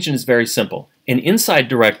distinction is very simple. An inside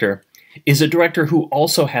director is a director who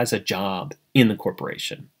also has a job in the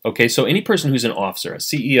corporation. Okay, so any person who's an officer, a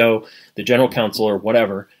CEO, the general counsel, or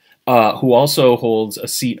whatever, who also holds a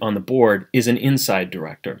seat on the board is an inside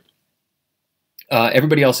director.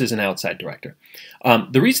 Everybody else is an outside director.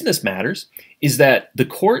 The reason this matters is that the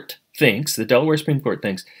court thinks, the Delaware Supreme Court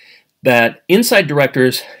thinks, that inside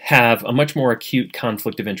directors have a much more acute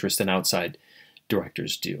conflict of interest than outside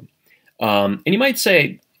directors do. And you might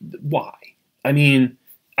say, why? I mean,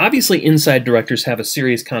 obviously inside directors have a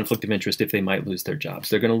serious conflict of interest if they might lose their jobs.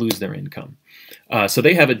 They're going to lose their income. So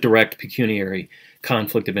they have a direct pecuniary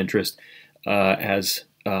conflict of interest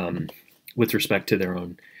with respect to their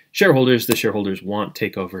own shareholders. The shareholders want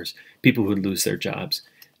takeovers. People who lose their jobs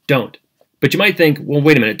don't. But you might think, well,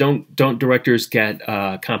 wait a minute, don't directors get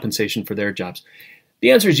compensation for their jobs?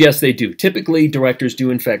 The answer is yes, they do. Typically, directors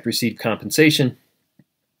do in fact receive compensation.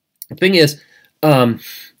 The thing is,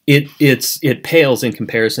 it pales in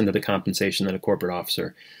comparison to the compensation that a corporate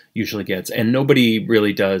officer usually gets, and nobody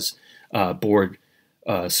really does board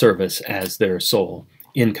service as their sole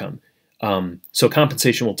income. So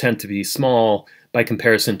compensation will tend to be small by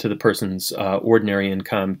comparison to the person's ordinary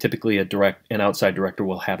income. Typically, an outside director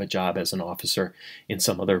will have a job as an officer in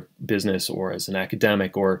some other business or as an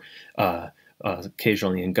academic or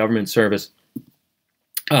occasionally in government service.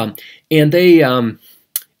 And they,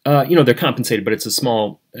 they're compensated, but it's a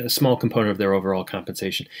small component of their overall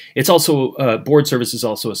compensation. It's also board service is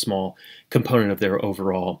also a small component of their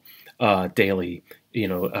overall daily,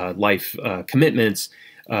 life commitments.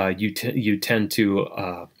 You tend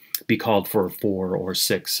to be called for 4 or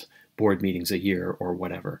 6 board meetings a year or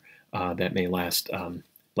whatever that may last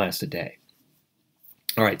a day.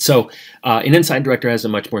 All right, so an inside director has a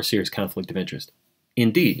much more serious conflict of interest.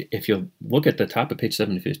 Indeed, if you look at the top of page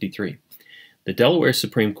 753, the Delaware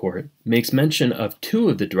Supreme Court makes mention of 2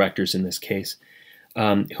 of the directors in this case,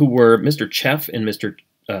 who were Mr. Cheff and Mr.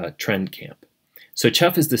 Trendkamp. So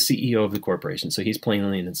Cheff is the CEO of the corporation, so he's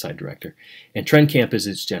plainly an inside director, and Trendkamp is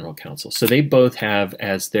its general counsel. So they both have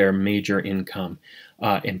as their major income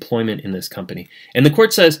employment in this company. And the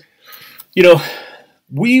court says,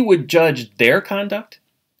 we would judge their conduct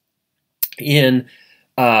in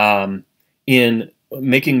making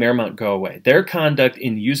Marymount go away. Their conduct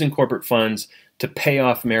in using corporate funds to pay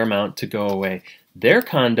off Marymount to go away. Their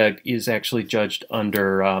conduct is actually judged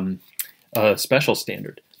under a special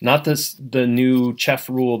standard. Not the new Cheff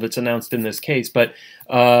rule that's announced in this case, but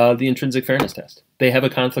the intrinsic fairness test. They have a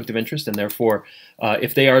conflict of interest, and therefore,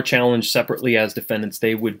 if they are challenged separately as defendants,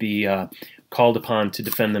 they would be called upon to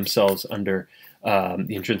defend themselves under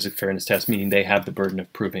the intrinsic fairness test, meaning they have the burden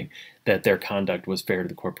of proving that their conduct was fair to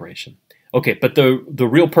the corporation. Okay, but the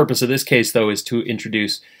real purpose of this case, though, is to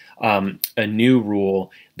introduce a new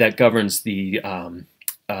rule that governs the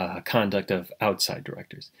conduct of outside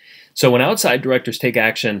directors. So when outside directors take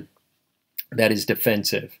action that is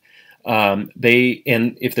defensive, and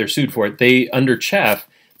if they're sued for it, under CHEF,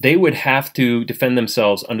 they would have to defend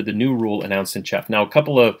themselves under the new rule announced in CHEF. Now, a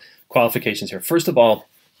couple of qualifications here. First of all,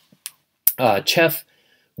 CHEF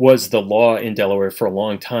was the law in Delaware for a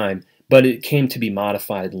long time, but it came to be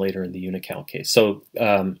modified later in the Unocal case. So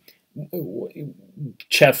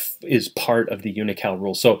CHEF is part of the Unocal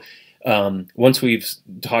rule. So once we've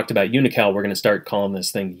talked about Unocal, we're going to start calling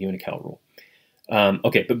this thing the Unocal rule.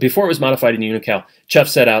 Okay, but before it was modified in Unocal, CHEF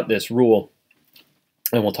set out this rule,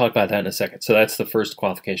 and we'll talk about that in a second. So that's the first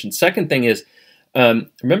qualification. Second thing is,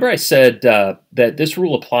 remember I said that this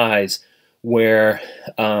rule applies where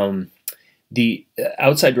the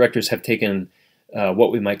outside directors have taken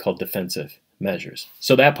what we might call defensive measures.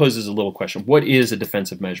 So that poses a little question. What is a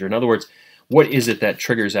defensive measure? In other words, what is it that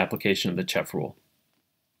triggers application of the CHEF rule?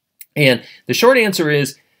 And the short answer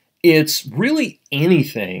is, it's really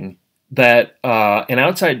anything that an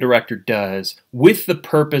outside director does with the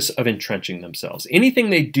purpose of entrenching themselves. Anything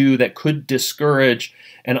they do that could discourage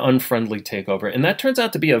an unfriendly takeover. And that turns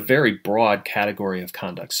out to be a very broad category of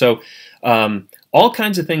conduct. So all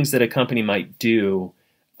kinds of things that a company might do,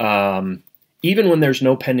 even when there's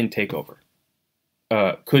no pending takeover,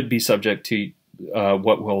 could be subject to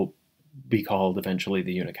what will be called eventually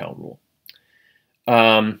the Unocal rule.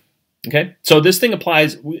 Okay, so this thing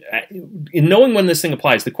applies. In knowing when this thing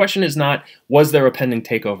applies, the question is not, was there a pending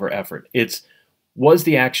takeover effort? It's, was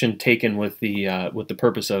the action taken with the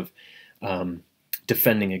purpose of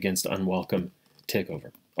defending against unwelcome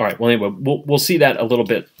takeover? All right, well, anyway, we'll see that a little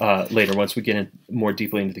bit later once we get in more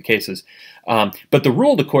deeply into the cases. But the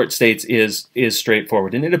rule the court states is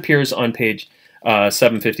straightforward, and it appears on page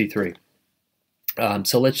 753.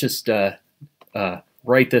 So let's just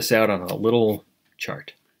write this out on a little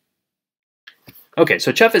chart. Okay,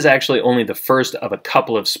 so CHEF is actually only the first of a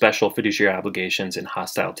couple of special fiduciary obligations in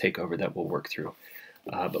hostile takeover that we'll work through.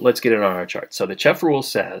 But let's get it on our chart. So the CHEF rule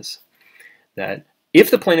says that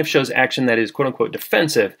if the plaintiff shows action that is quote-unquote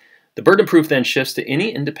defensive, the burden of proof then shifts to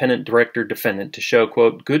any independent director defendant to show,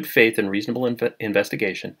 quote, good faith and reasonable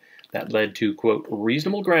investigation that led to, quote,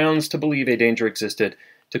 reasonable grounds to believe a danger existed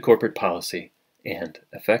to corporate policy and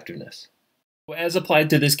effectiveness. As applied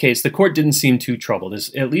to this case, the court didn't seem too troubled,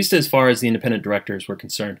 at least as far as the independent directors were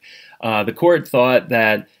concerned. The court thought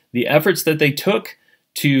that the efforts that they took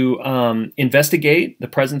to investigate the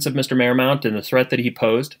presence of Mr. Marymount and the threat that he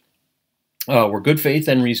posed were good faith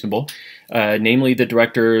and reasonable. Namely, the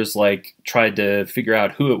directors tried to figure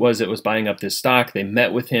out who it was that was buying up this stock. They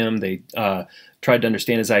met with him. They tried to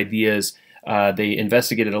understand his ideas. They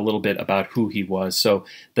investigated a little bit about who he was. So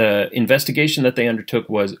the investigation that they undertook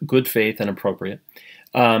was good faith and appropriate.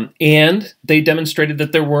 And they demonstrated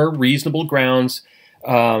that there were reasonable grounds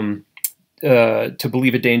to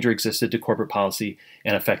believe a danger existed to corporate policy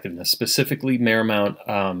and effectiveness. Specifically,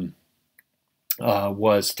 Marymount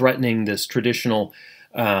was threatening this traditional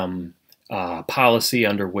policy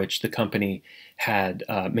under which the company had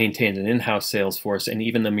maintained an in-house sales force, and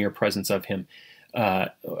even the mere presence of him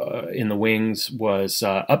in the wings was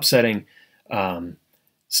upsetting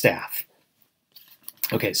staff.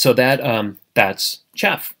 Okay, so that's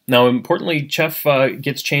CHEF. Now, importantly, CHEF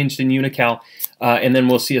gets changed in Unocal, and then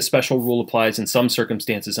we'll see a special rule applies in some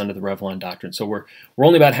circumstances under the Revlon Doctrine. So we're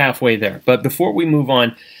only about halfway there. But before we move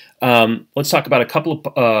on, let's talk about a couple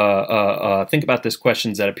of think about this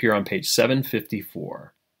questions that appear on page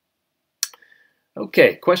 754.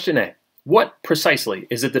 Okay, question A. What precisely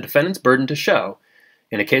is it the defendant's burden to show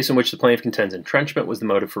in a case in which the plaintiff contends entrenchment was the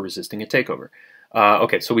motive for resisting a takeover?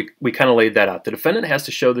 Okay, so we kind of laid that out. The defendant has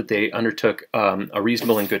to show that they undertook a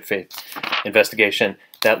reasonable and good faith investigation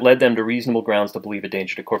that led them to reasonable grounds to believe a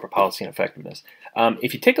danger to corporate policy and effectiveness.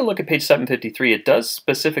 If you take a look at page 753, it does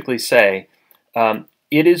specifically say,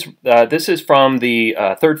 this is from the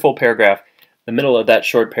third full paragraph, the middle of that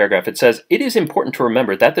short paragraph. It says, it is important to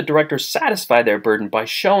remember that the directors satisfy their burden by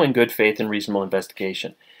showing good faith and reasonable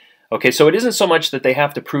investigation. Okay, so it isn't so much that they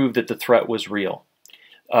have to prove that the threat was real.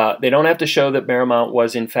 They don't have to show that Marymount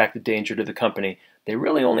was in fact a danger to the company. They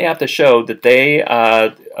really only have to show that they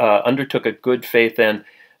undertook a good faith and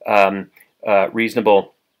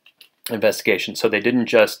reasonable investigation. So they didn't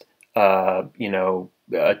just approach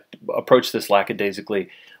this lackadaisically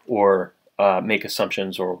or make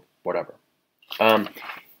assumptions or whatever.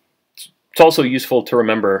 It's also useful to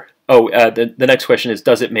remember, the next question is,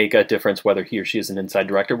 does it make a difference whether he or she is an inside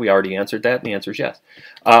director? We already answered that, and the answer is yes.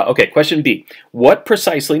 Okay, question B. What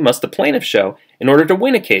precisely must the plaintiff show in order to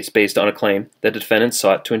win a case based on a claim that defendants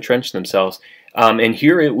sought to entrench themselves? And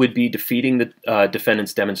here it would be defeating the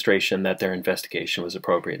defendant's demonstration that their investigation was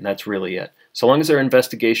appropriate, and that's really it. So long as their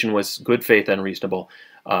investigation was good faith and reasonable,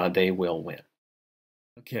 they will win.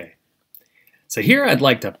 Okay. So here I'd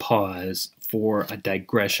like to pause for a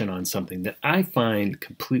digression on something that I find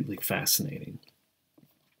completely fascinating.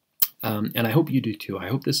 And I hope you do too. I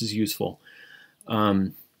hope this is useful.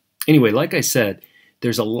 Anyway, like I said,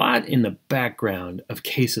 there's a lot in the background of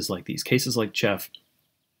cases like these, cases like Cheff,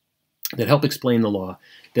 that help explain the law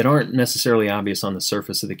that aren't necessarily obvious on the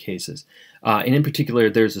surface of the cases. And in particular,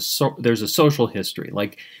 there's a social history.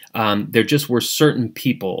 Like there just were certain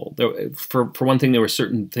people. For one thing, there were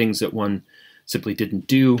certain things that one simply didn't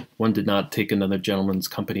do. One did not take another gentleman's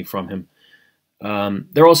company from him.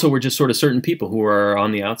 There also were just sort of certain people who were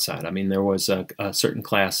on the outside. I mean, there was a certain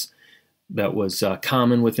class that was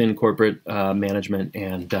common within corporate management,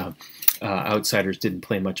 and outsiders didn't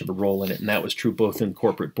play much of a role in it. And that was true both in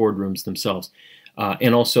corporate boardrooms themselves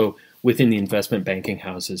and also within the investment banking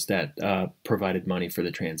houses that provided money for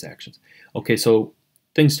the transactions. Okay, so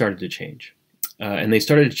things started to change. And they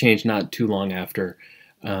started to change not too long after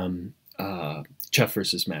Cheff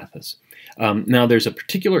versus Mathis. Now, there's a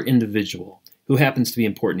particular individual who happens to be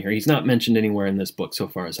important here. He's not mentioned anywhere in this book so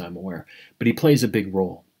far as I'm aware, but he plays a big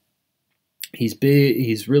role.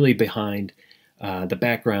 He's really behind the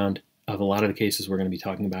background of a lot of the cases we're going to be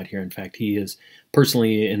talking about here. In fact, he is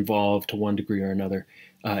personally involved to one degree or another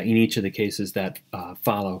in each of the cases that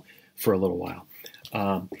follow for a little while.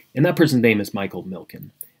 And that person's name is Michael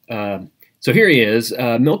Milken. So here he is.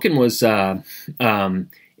 Milken was an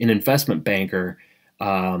investment banker,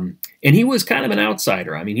 and he was kind of an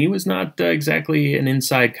outsider. I mean, he was not exactly an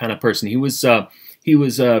inside kind of person. He was a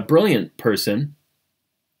brilliant person.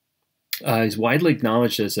 He's widely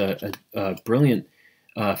acknowledged as a brilliant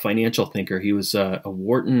financial thinker. He was a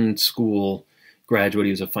Wharton School graduate.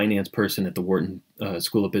 He was a finance person at the Wharton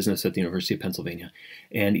School of Business at the University of Pennsylvania.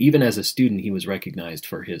 And even as a student, he was recognized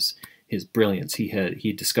for his brilliance.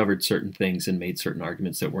 He discovered certain things and made certain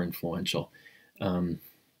arguments that were influential.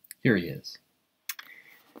 Here he is.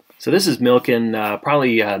 So this is Milken,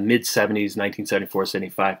 probably mid-70s, 1974,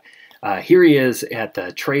 75. Here he is at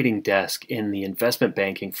the trading desk in the investment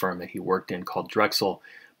banking firm that he worked in called Drexel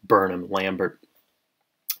Burnham Lambert.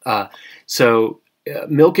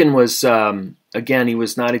 Milken was, again, he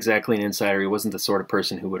was not exactly an insider. He wasn't the sort of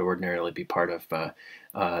person who would ordinarily be part of the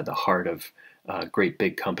heart of a great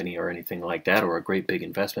big company or anything like that, or a great big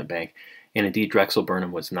investment bank. And indeed, Drexel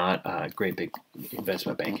Burnham was not a great big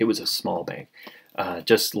investment bank. It was a small bank.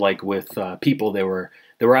 Just like with people, there were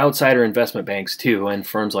outsider investment banks too, and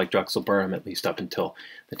firms like Drexel Burnham, at least up until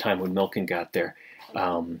the time when Milken got there,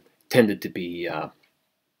 tended to be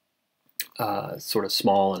sort of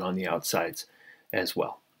small and on the outsides as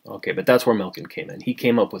well. Okay, but that's where Milken came in. He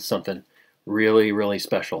came up with something really, really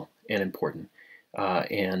special and important.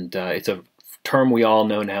 It's a term we all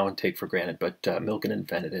know now and take for granted, but Milken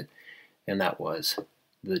invented it, and that was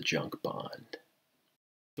the junk bond.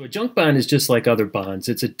 So a junk bond is just like other bonds.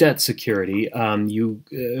 It's a debt security.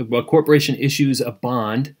 A corporation issues a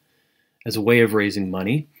bond as a way of raising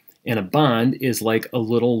money, and a bond is like a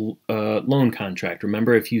little loan contract.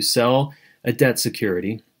 Remember, if you sell a debt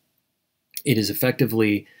security, it is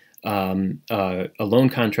effectively a loan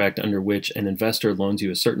contract under which an investor loans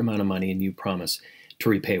you a certain amount of money and you promise to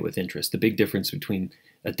repay it with interest. The big difference between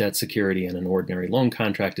a debt security and an ordinary loan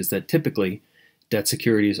contract is that typically debt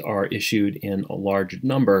securities are issued in a large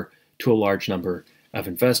number to a large number of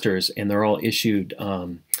investors, and they're all issued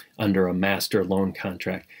under a master loan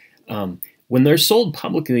contract. When they're sold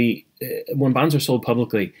publicly, when bonds are sold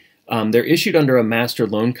publicly, they're issued under a master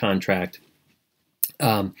loan contract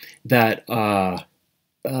that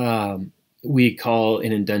we call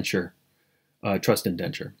an indenture, trust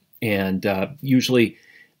indenture. And usually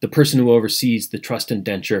the person who oversees the trust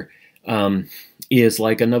indenture is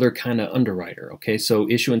like another kind of underwriter. Okay, so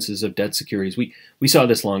issuances of debt securities, we saw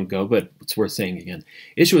this long ago, but it's worth saying again.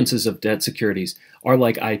 Issuances of debt securities are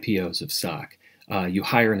like IPOs of stock. You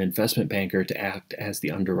hire an investment banker to act as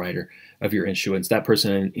the underwriter of your issuance. That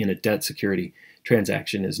person in a debt security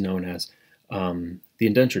transaction is known as the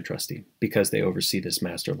indenture trustee because they oversee this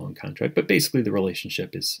master loan contract. But basically the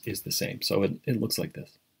relationship is the same. So it looks like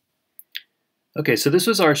this. Okay, so this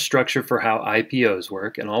was our structure for how IPOs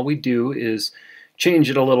work, and all we do is change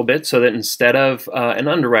it a little bit so that instead of an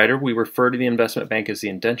underwriter, we refer to the investment bank as the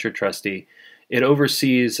indenture trustee. It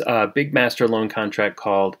oversees a big master loan contract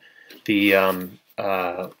called the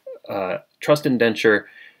trust indenture,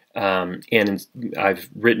 and I've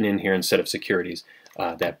written in here instead of securities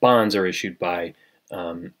that bonds are issued by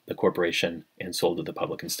the corporation and sold to the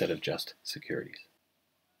public instead of just securities.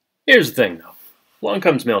 Here's the thing though, along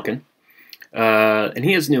comes Milken. And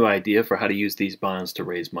he has a new idea for how to use these bonds to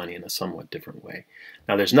raise money in a somewhat different way.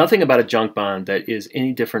 Now, there's nothing about a junk bond that is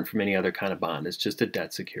any different from any other kind of bond. It's just a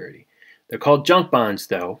debt security. They're called junk bonds,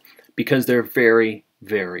 though, because they're very,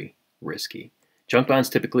 very risky. Junk bonds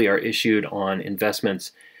typically are issued on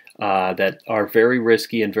investments that are very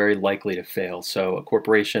risky and very likely to fail. So a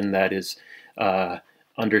corporation that is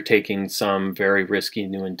undertaking some very risky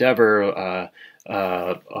new endeavor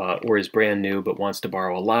or is brand new but wants to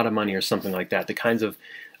borrow a lot of money or something like that, the kinds of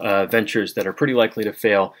ventures that are pretty likely to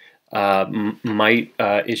fail might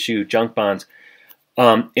issue junk bonds.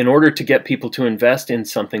 In order to get people to invest in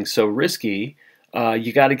something so risky,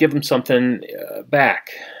 you got to give them something back,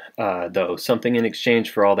 though, something in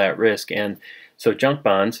exchange for all that risk. And so junk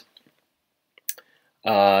bonds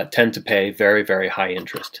tend to pay very, very high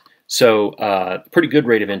interest. So pretty good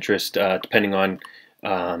rate of interest, depending on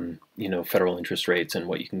federal interest rates and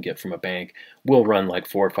what you can get from a bank, will run like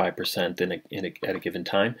 4 or 5% at a given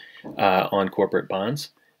time on corporate bonds.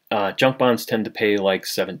 Junk bonds tend to pay like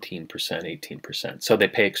 17%, 18%. So they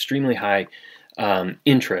pay extremely high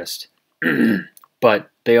interest, but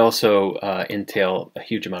they also entail a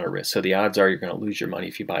huge amount of risk. So the odds are you're going to lose your money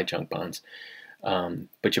if you buy junk bonds,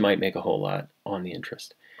 but you might make a whole lot on the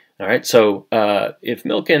interest. All right, so if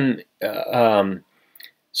Milken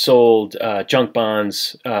sold junk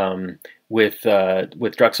bonds with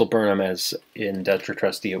Drexel Burnham as indenture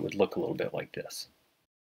trustee, it would look a little bit like this.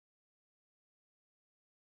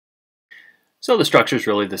 So the structure is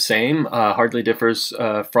really the same, hardly differs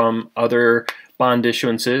from other bond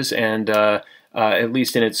issuances, and at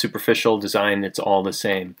least in its superficial design, it's all the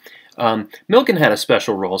same. Milken had a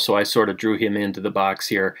special role, so I sort of drew him into the box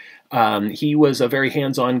here. He was a very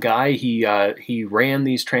hands-on guy. He ran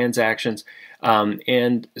these transactions,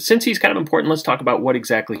 and since he's kind of important, let's talk about what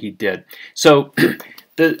exactly he did. So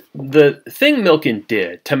the thing Milken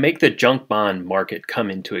did to make the junk bond market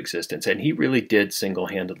come into existence, and he really did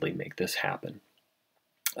single-handedly make this happen,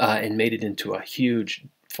 and made it into a huge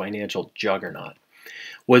financial juggernaut,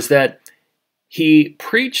 was that he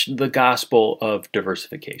preached the gospel of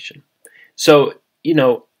diversification. So,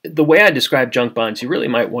 the way I describe junk bonds, you really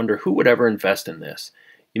might wonder who would ever invest in this.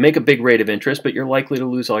 You make a big rate of interest, but you're likely to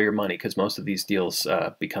lose all your money because most of these deals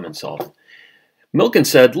become insolvent. Milken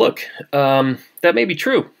said, look, that may be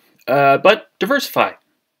true, but diversify.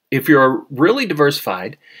 If you're really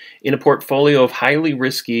diversified in a portfolio of highly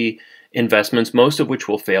risky investments, most of which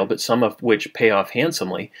will fail, but some of which pay off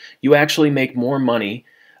handsomely, you actually make more money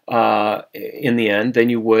in the end than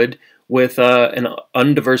you would with an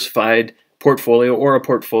undiversified portfolio or a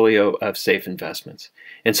portfolio of safe investments.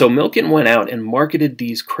 And so Milken went out and marketed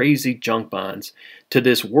these crazy junk bonds to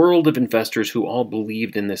this world of investors who all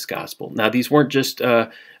believed in this gospel. Now, these weren't just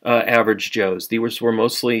average Joes. These were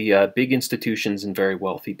mostly big institutions and very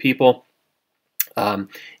wealthy people.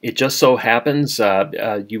 It just so happens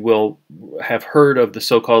you will have heard of the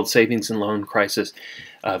so-called savings and loan crisis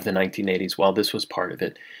of the 1980s. Well, this was part of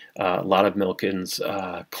it. A lot of Milken's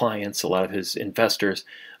clients, a lot of his investors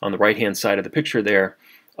on the right-hand side of the picture there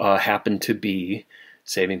happened to be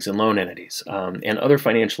savings and loan entities and other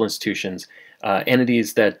financial institutions,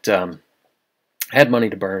 entities that had money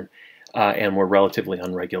to burn and were relatively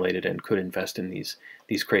unregulated and could invest in these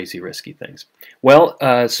crazy risky things. Well,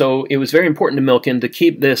 so it was very important to Milken to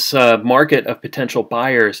keep this market of potential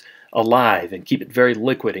buyers alive and keep it very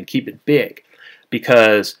liquid and keep it big,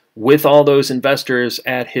 because with all those investors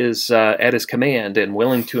at his command and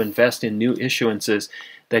willing to invest in new issuances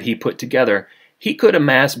that he put together, he could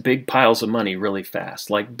amass big piles of money really fast,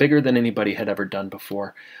 like bigger than anybody had ever done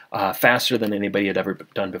before, faster than anybody had ever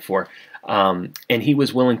done before. And he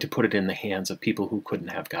was willing to put it in the hands of people who couldn't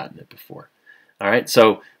have gotten it before. All right,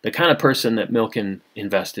 so the kind of person that Milken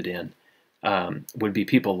invested in would be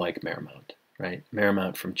people like Marymount, right?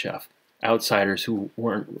 Marymount from Chef, outsiders who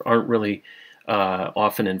aren't really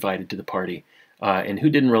often invited to the party, and who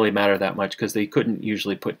didn't really matter that much because they couldn't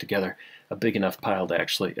usually put together a big enough pile to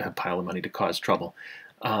actually a pile of money to cause trouble.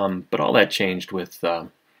 But all that changed with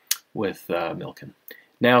Milken.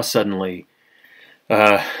 Now suddenly,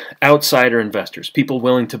 outsider investors, people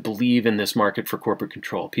willing to believe in this market for corporate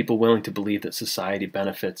control, people willing to believe that society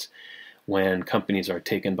benefits when companies are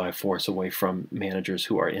taken by force away from managers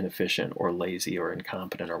who are inefficient or lazy or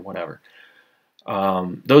incompetent or whatever.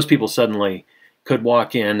 Those people suddenly could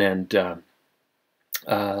walk in and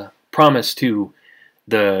promise to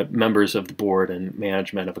the members of the board and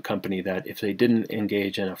management of a company that if they didn't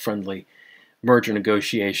engage in a friendly merger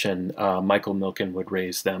negotiation, Michael Milken would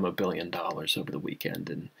raise them $1 billion over the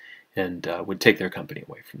weekend and would take their company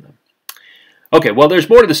away from them. Okay, well, there's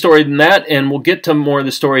more to the story than that, and we'll get to more of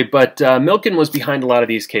the story, but Milken was behind a lot of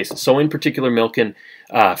these cases. So in particular, Milken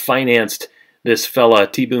financed this fella,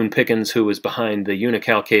 T. Boone Pickens, who was behind the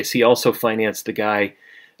Unocal case. He also financed the guy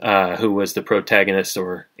who was the protagonist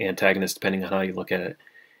or antagonist, depending on how you look at it,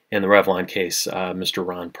 in the Revlon case, Mr.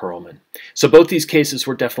 Ron Perlman. So both these cases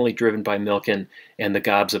were definitely driven by Milken and the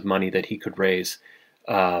gobs of money that he could raise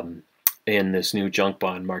in this new junk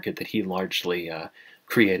bond market that he largely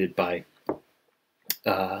created by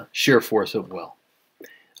sheer force of will.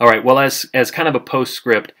 All right, well, as kind of a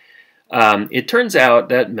postscript, it turns out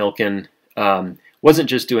that Milken wasn't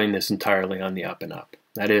just doing this entirely on the up and up.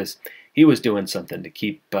 That is, he was doing something to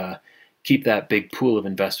keep that big pool of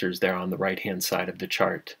investors there on the right-hand side of the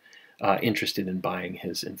chart interested in buying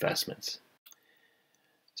his investments.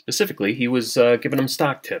 Specifically, he was giving them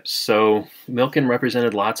stock tips. So Milken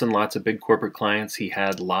represented lots and lots of big corporate clients. He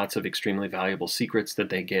had lots of extremely valuable secrets that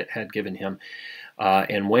they had given him.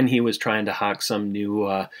 And when he was trying to hawk some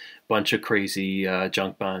new bunch of crazy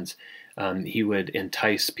junk bonds, he would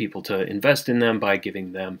entice people to invest in them by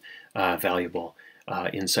giving them valuable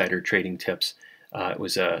insider trading tips. It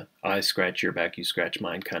was a I scratch your back, you scratch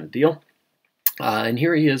mine kind of deal. And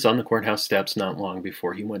here he is on the courthouse steps not long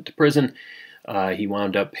before he went to prison. He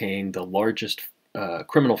wound up paying the largest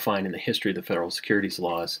criminal fine in the history of the federal securities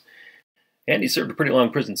laws. And he served a pretty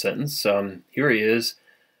long prison sentence. Here he is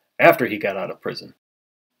after he got out of prison.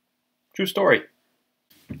 True story.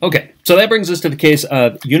 Okay, so that brings us to the case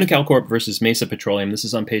of Unocal Corp versus Mesa Petroleum. This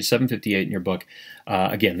is on page 758 in your book.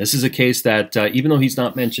 Again, this is a case that, even though he's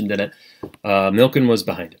not mentioned in it, Milken was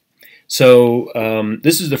behind it. So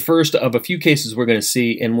this is the first of a few cases we're going to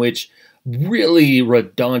see in which really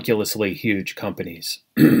redonkulously huge companies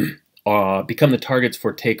become the targets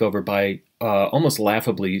for takeover by almost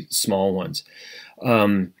laughably small ones.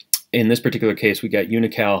 In this particular case, we got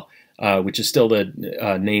Unocal, which is still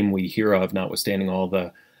the name we hear of, notwithstanding all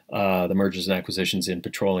the mergers and acquisitions in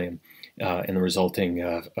petroleum and the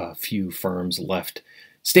resulting few firms left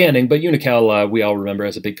standing. But Unocal, we all remember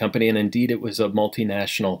as a big company, and indeed it was a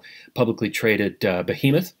multinational, publicly traded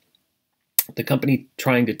behemoth. The company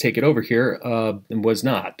trying to take it over here was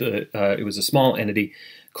not. It was a small entity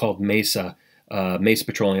called Mesa. Mesa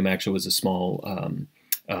Petroleum actually was a small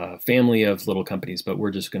family of little companies, but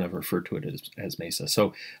we're just going to refer to it as Mesa.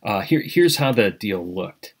 So here's how the deal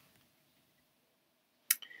looked.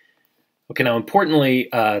 Okay, now importantly,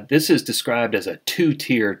 this is described as a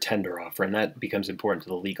two-tier tender offer, and that becomes important to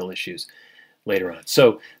the legal issues later on.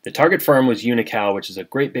 So the target firm was Unocal, which is a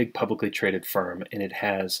great big publicly traded firm, and it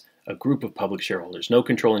has a group of public shareholders, no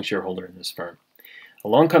controlling shareholder in this firm.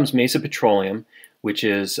 Along comes Mesa Petroleum, which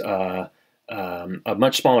is a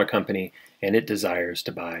much smaller company, and it desires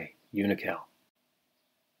to buy Unocal.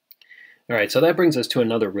 All right, so that brings us to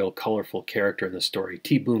another real colorful character in the story,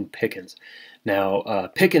 T. Boone Pickens. Now,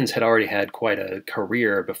 Pickens had already had quite a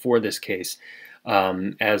career before this case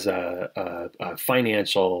as a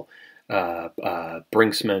financial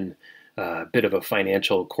brinksman, bit of a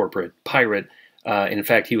financial corporate pirate. In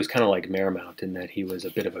fact, he was kind of like Marymount in that he was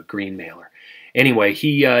a bit of a green mailer. Anyway,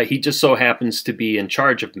 he just so happens to be in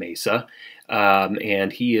charge of Mesa,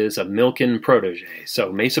 and he is a Milken protege.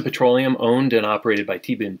 So Mesa Petroleum, owned and operated by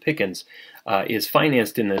T. Boone Pickens, is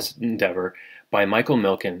financed in this endeavor by Michael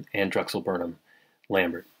Milken and Drexel Burnham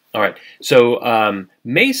Lambert. All right, so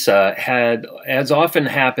Mesa had, as often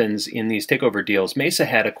happens in these takeover deals, Mesa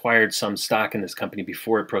had acquired some stock in this company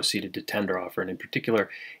before it proceeded to tender offer, and in particular,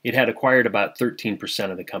 it had acquired about 13%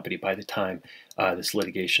 of the company by the time this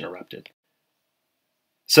litigation erupted.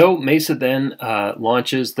 So Mesa then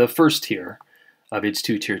launches the first tier of its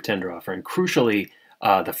two-tier tender offer, and crucially,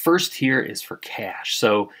 the first tier is for cash.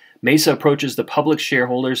 So Mesa approaches the public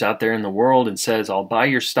shareholders out there in the world and says, I'll buy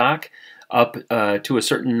your stock up to a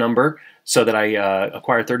certain number so that I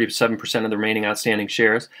acquire 37% of the remaining outstanding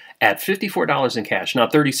shares at $54 in cash. Now,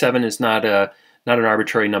 37 is not an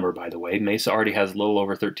arbitrary number, by the way. Mesa already has a little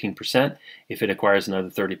over 13%. If it acquires another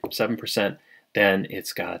 37%, then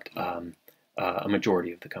it's got a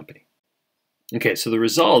majority of the company. Okay, so the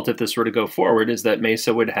result, if this were to go forward, is that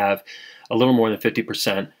Mesa would have a little more than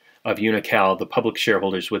 50% of Unocal. The public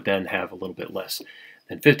shareholders would then have a little bit less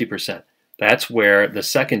than 50%. That's where the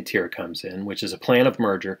second tier comes in, which is a plan of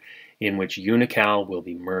merger in which Unocal will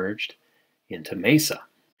be merged into Mesa.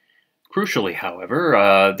 Crucially,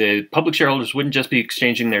 however, the public shareholders wouldn't just be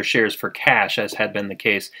exchanging their shares for cash, as had been the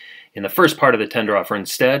case in the first part of the tender offer.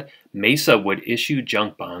 Instead, Mesa would issue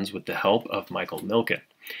junk bonds with the help of Michael Milken.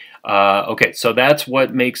 Okay, so that's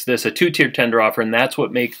what makes this a two-tier tender offer, and that's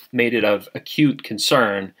what made it of acute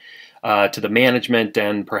concern to the management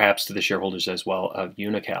and perhaps to the shareholders as well of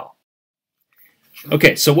Unocal.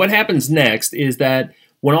 Okay, so what happens next is that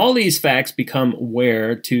when all these facts become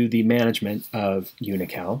aware to the management of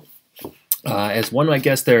Unocal, as one might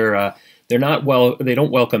guess, they're They're not well. They don't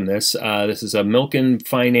welcome this. This is a Milken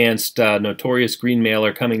financed notorious green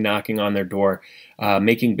mailer coming knocking on their door,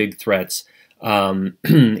 making big threats, and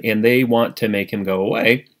they want to make him go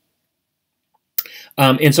away.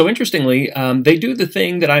 And so interestingly, they do the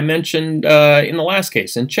thing that I mentioned in the last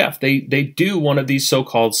case, in Chef. They do one of these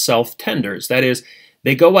so-called self-tenders. That is,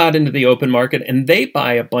 they go out into the open market and they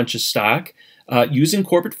buy a bunch of stock using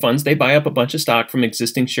corporate funds. They buy up a bunch of stock from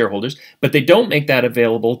existing shareholders, but they don't make that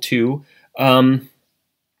available to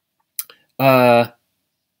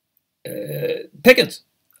Pickens.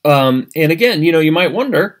 And again, you might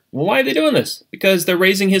wonder, well, why are they doing this? Because they're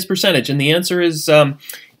raising his percentage, and the answer is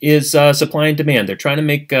supply and demand. They're trying to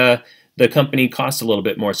make the company cost a little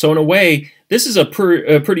bit more. So in a way, this is a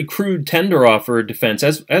pretty crude tender offer defense.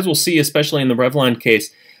 As we'll see, especially in the Revlon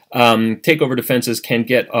case, takeover defenses can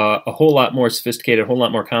get a whole lot more sophisticated, a whole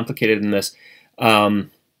lot more complicated than this.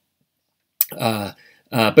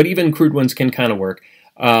 But even crude ones can kind of work.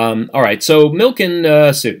 All right, so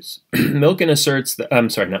Milken sues. Milken asserts that, I'm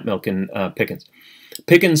sorry, not Milken, Pickens.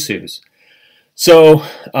 Pickens sues. So,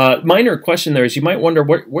 minor question there is, you might wonder,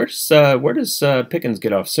 where does Pickens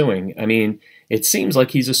get off suing? I mean, it seems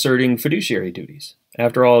like he's asserting fiduciary duties.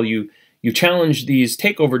 After all, you challenge these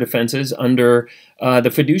takeover defenses under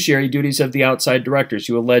the fiduciary duties of the outside directors.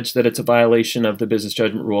 You allege that it's a violation of the business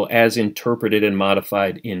judgment rule as interpreted and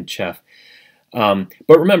modified in Chef. But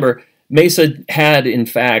remember, Mesa had, in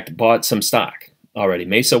fact, bought some stock already.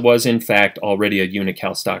 Mesa was, in fact, already a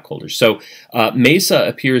Unocal stockholder. So Mesa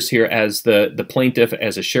appears here as the plaintiff,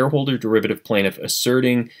 as a shareholder derivative plaintiff,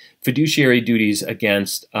 asserting fiduciary duties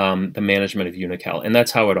against the management of Unocal. And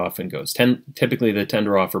that's how it often goes. Typically, the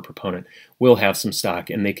tender offer proponent will have some stock,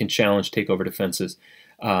 and they can challenge takeover defenses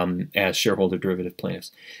as shareholder derivative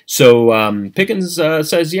plaintiffs. So Pickens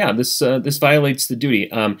says, yeah, this violates the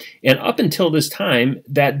duty. And up until this time,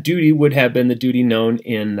 that duty would have been the duty known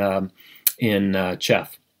in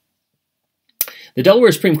Chef. The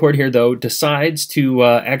Delaware Supreme Court here, though, decides to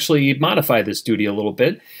actually modify this duty a little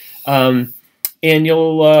bit, and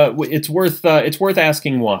it's worth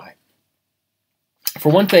asking why.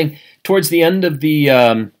 For one thing, towards the end of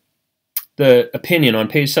the opinion on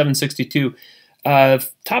page 762.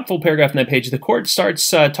 Top full paragraph in that page, the court starts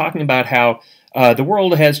talking about how the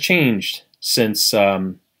world has changed since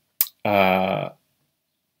Chef.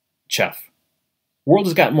 World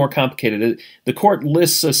has gotten more complicated. The court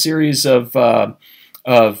lists a series of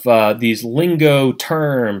these lingo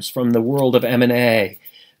terms from the world of M&A.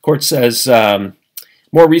 Court says,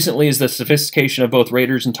 more recently, as the sophistication of both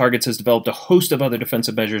raiders and targets has developed, a host of other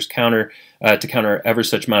defensive measures to counter ever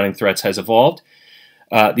such mounting threats has evolved.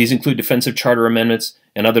 These include defensive charter amendments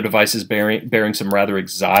and other devices bearing some rather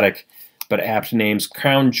exotic but apt names: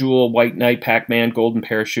 Crown Jewel, White Knight, Pac-Man, Golden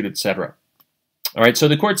Parachute, etc. All right, so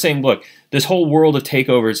the court's saying, look, this whole world of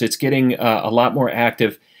takeovers, it's getting a lot more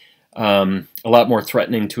active, a lot more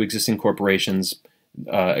threatening to existing corporations.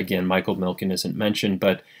 Again, Michael Milken isn't mentioned,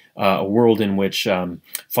 but a world in which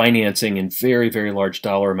financing in very, very large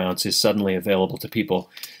dollar amounts is suddenly available to people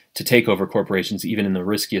to take over corporations, even in the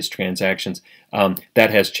riskiest transactions. That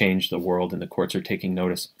has changed the world, and the courts are taking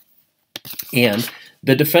notice. And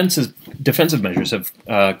the defensive measures have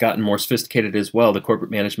gotten more sophisticated as well. The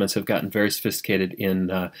corporate managements have gotten very sophisticated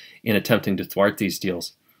in attempting to thwart these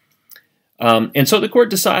deals. And so the court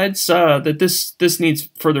decides that this needs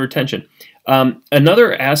further attention.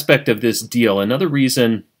 Another aspect of this deal, another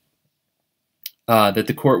reason that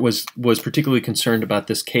the court was particularly concerned about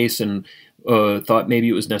this case and thought maybe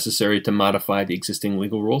it was necessary to modify the existing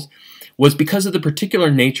legal rules, was because of the particular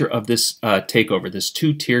nature of this takeover, this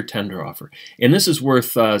two-tier tender offer. And this is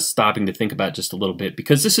worth stopping to think about just a little bit,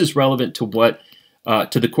 because this is relevant to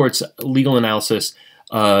to the court's legal analysis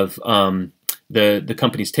of the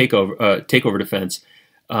company's takeover defense.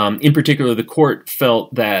 In particular, the court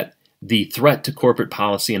felt that the threat to corporate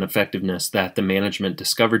policy and effectiveness that the management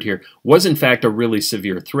discovered here was in fact a really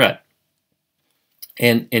severe threat.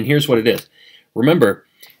 And here's what it is. Remember,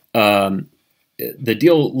 the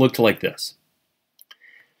deal looked like this.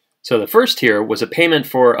 So the first tier was a payment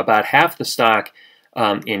for about half the stock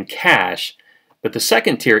in cash, but the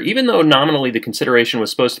second tier, even though nominally the consideration was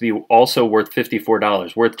supposed to be also worth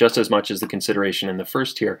 $54, worth just as much as the consideration in the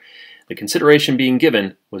first tier, the consideration being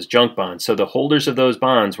given was junk bonds. So the holders of those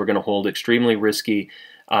bonds were going to hold extremely risky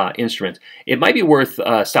instruments. It might be worth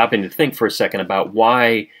stopping to think for a second about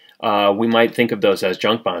why we might think of those as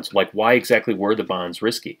junk bonds. Like, why exactly were the bonds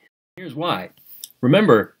risky? Here's why.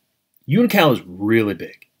 Remember, Unocal is really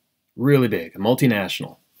big, a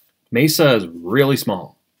multinational. Mesa is really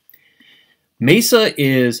small. Mesa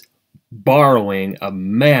is borrowing a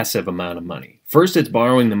massive amount of money First, it's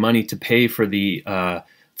borrowing the money to pay for the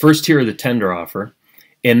first tier of the tender offer,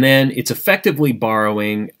 and then it's effectively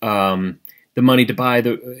borrowing the money to buy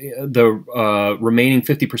the remaining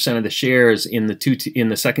 50% of the shares in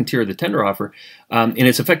the second tier of the tender offer, and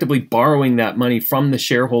it's effectively borrowing that money from the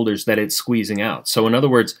shareholders that it's squeezing out. So in other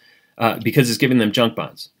words, because it's giving them junk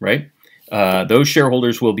bonds, right? Those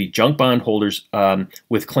shareholders will be junk bond holders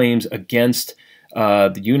with claims against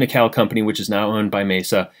the Unocal company, which is now owned by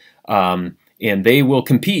Mesa, and they will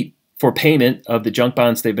compete for payment of the junk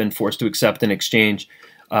bonds they've been forced to accept in exchange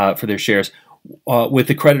for their shares with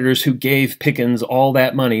the creditors who gave Pickens all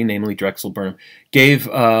that money, namely Drexel Burnham, gave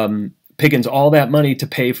Pickens all that money to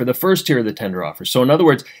pay for the first tier of the tender offer. So in other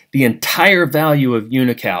words, the entire value of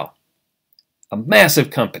Unocal, a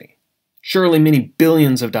massive company, surely many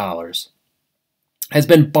billions of dollars, has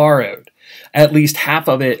been borrowed, at least half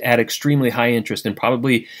of it at extremely high interest, and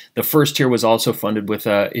probably the first tier was also funded with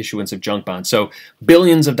issuance of junk bonds. So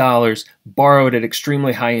billions of dollars borrowed at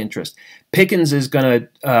extremely high interest. Pickens is going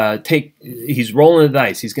to he's rolling the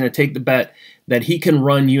dice. He's going to take the bet that he can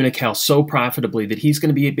run Unocal so profitably that he's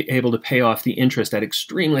going to be able to pay off the interest at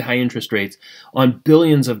extremely high interest rates on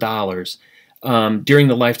billions of dollars during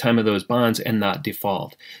the lifetime of those bonds and not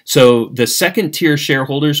default. So the second tier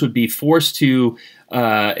shareholders would be forced to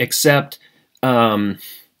accept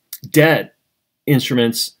debt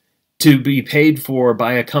instruments to be paid for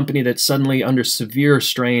by a company that's suddenly under severe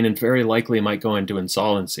strain and very likely might go into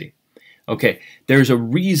insolvency. Okay, there's a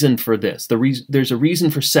reason for this. There's a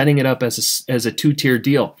reason for setting it up as a two-tier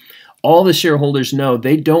deal. All the shareholders know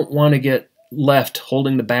they don't want to get left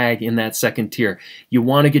holding the bag in that second tier. You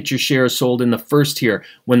want to get your shares sold in the first tier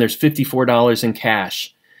when there's $54 in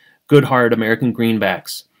cash, good hard American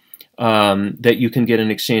greenbacks, that you can get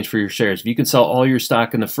in exchange for your shares. If you can sell all your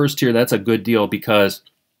stock in the first tier, that's a good deal because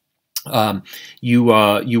you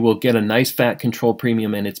will get a nice fat control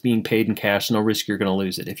premium and it's being paid in cash, no risk you're going to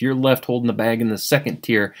lose it. If you're left holding the bag in the second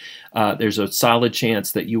tier, there's a solid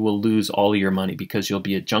chance that you will lose all of your money because you'll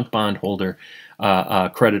be a junk bond holder,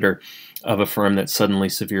 creditor of a firm that's suddenly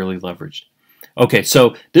severely leveraged. Okay,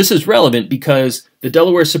 so this is relevant because the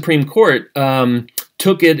Delaware Supreme Court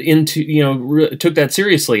took it into, took that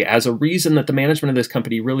seriously as a reason that the management of this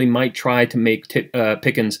company really might try to make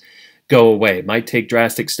Pickens go away, might take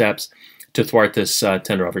drastic steps to thwart this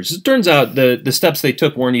tender offer. It turns out the steps they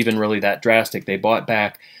took weren't even really that drastic. They bought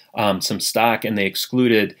back some stock and they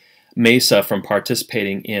excluded Mesa from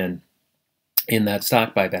participating in that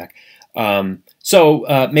stock buyback.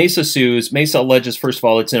 So Mesa sues. Mesa alleges, first of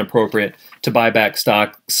all, it's inappropriate to buy back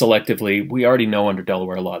stock selectively. We already know under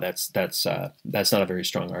Delaware law that's not a very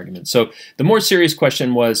strong argument. So the more serious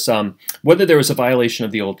question was whether there was a violation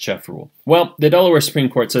of the old Cheff rule. Well, the Delaware Supreme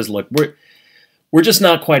Court says, look, we're just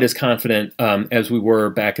not quite as confident as we were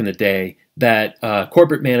back in the day that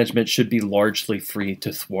corporate management should be largely free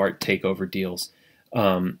to thwart takeover deals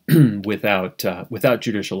without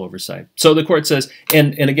judicial oversight. So the court says,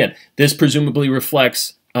 and again, this presumably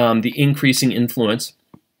reflects the increasing influence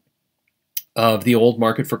of the old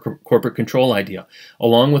market for corporate control idea,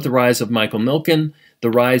 along with the rise of Michael Milken, the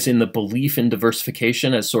rise in the belief in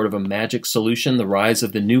diversification as sort of a magic solution, the rise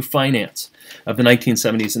of the new finance of the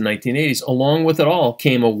 1970s and 1980s. Along with it all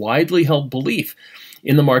came a widely held belief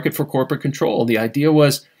in the market for corporate control. The idea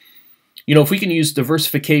was, if we can use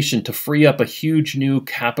diversification to free up a huge new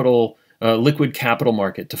capital, liquid capital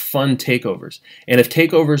market to fund takeovers, and if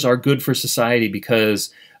takeovers are good for society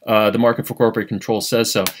because the market for corporate control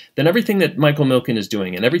says so, then everything that Michael Milken is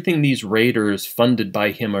doing and everything these raiders funded by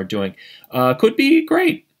him are doing could be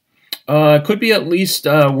great. Could be at least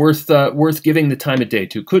worth giving the time of day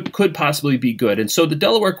to. Could possibly be good. And so the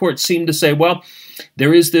Delaware court seemed to say, well,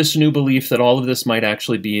 there is this new belief that all of this might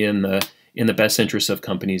actually be in the best interests of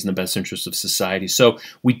companies, in the best interests of society. So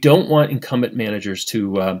we don't want incumbent managers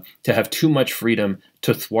to have too much freedom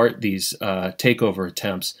to thwart these takeover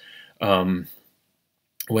attempts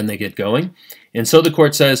when they get going. And so the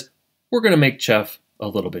court says, we're going to make Cheff a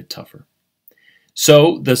little bit tougher.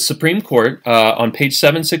 So the Supreme Court, on page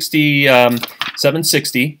 760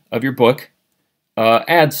 of your book,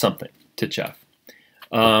 adds something to Cheff.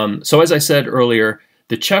 So as I said earlier,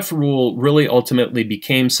 the Cheff rule really ultimately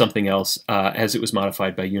became something else as it was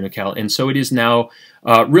modified by Unocal, and so it is now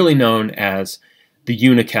really known as the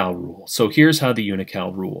Unocal rule. So here's how the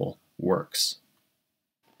Unocal rule works.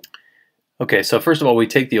 Okay, so first of all, we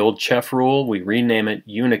take the old Cheff rule, we rename it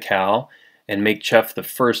Unocal, and make Cheff the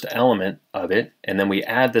first element of it, and then we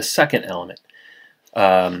add the second element.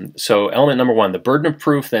 So element number one, the burden of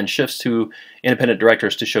proof then shifts to independent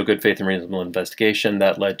directors to show good faith and reasonable investigation.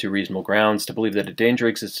 That led to reasonable grounds to believe that a danger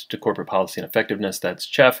exists to corporate policy and effectiveness. That's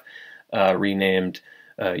Cheff. renamed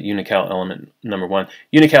Unical element number 1.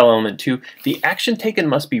 Unical element 2, the action taken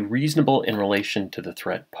must be reasonable in relation to the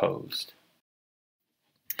threat posed.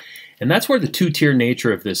 And that's where the two-tier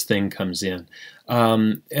nature of this thing comes in.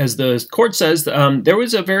 As the court says, there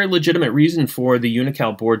was a very legitimate reason for the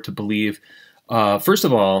Unical board to believe, first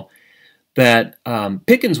of all, that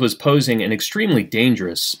Pickens was posing an extremely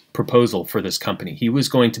dangerous proposal for this company. He was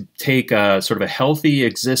going to take sort of a healthy,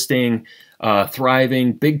 existing,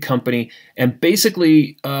 thriving, big company and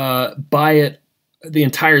basically buy it, the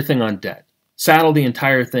entire thing on debt, saddle the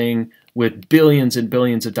entire thing with billions and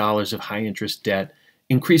billions of dollars of high-interest debt,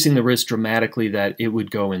 increasing the risk dramatically that it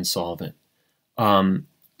would go insolvent.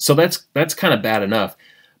 So that's kind of bad enough.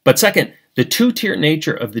 But second, the two-tier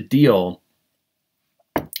nature of the deal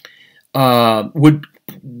would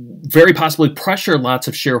very possibly pressure lots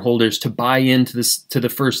of shareholders to buy into this, to the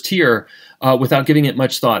first tier without giving it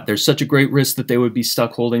much thought. There's such a great risk that they would be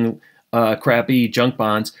stuck holding crappy junk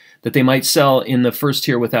bonds that they might sell in the first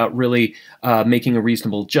tier without really making a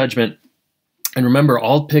reasonable judgment. And remember,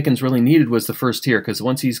 all Pickens really needed was the first tier, because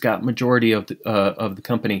once he's got majority of the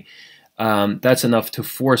company, that's enough to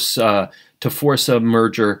force a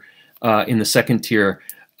merger in the second tier,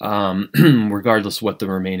 regardless of what the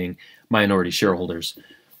remaining minority shareholders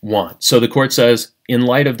want. So the court says, in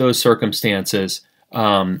light of those circumstances,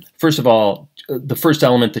 first of all, the first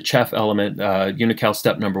element, the CHEF element, Unical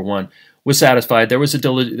step number 1, was satisfied. There was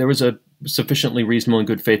a sufficiently reasonable and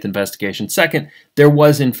good faith investigation. Second, there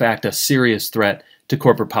was in fact a serious threat to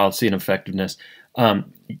corporate policy and effectiveness, and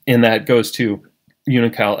that goes to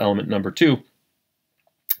Unical element number 2,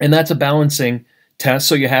 and that's a balancing test.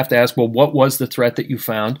 So you have to ask, well, what was the threat that you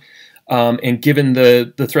found? And given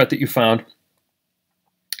the threat that you found,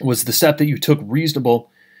 was the step that you took reasonable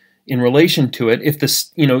in relation to it? If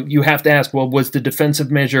this, you have to ask, well, was the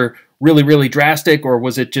defensive measure really, really drastic, or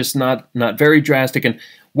was it just not very drastic? And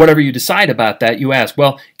whatever you decide about that, you ask,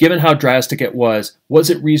 well, given how drastic it was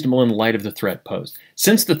it reasonable in light of the threat posed?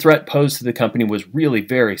 Since the threat posed to the company was really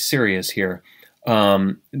very serious here,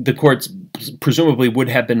 the courts presumably would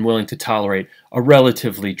have been willing to tolerate a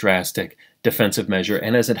relatively drastic defensive measure.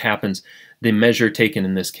 And as it happens, the measure taken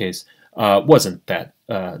in this case wasn't that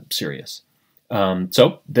serious.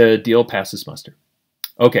 So the deal passes muster.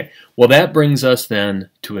 Okay, well, that brings us then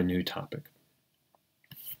to a new topic.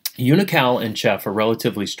 Unical and CHEF are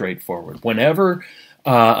relatively straightforward. Whenever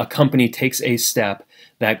a company takes a step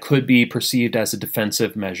that could be perceived as a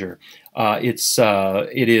defensive measure,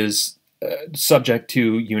 it is subject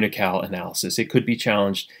to Unical analysis. It could be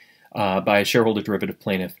challenged by a shareholder derivative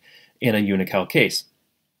plaintiff in a Unical case.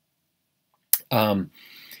 And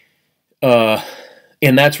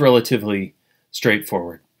that's relatively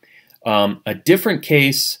straightforward. A different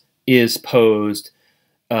case is posed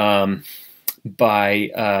by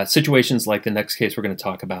situations like the next case we're going to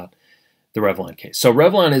talk about, the Revlon case. So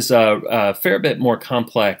Revlon is a fair bit more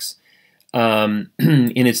complex in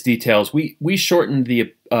its details. We shortened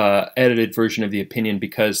the edited version of the opinion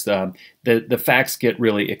because the facts get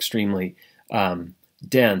really extremely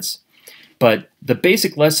dense. But the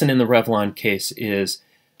basic lesson in the Revlon case is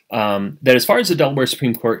that as far as the Delaware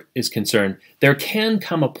Supreme Court is concerned, there can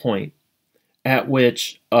come a point at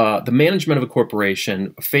which the management of a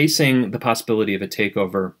corporation facing the possibility of a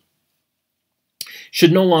takeover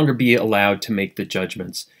should no longer be allowed to make the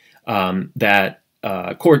judgments that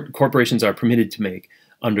corporations are permitted to make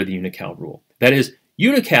under the Unical rule. That is,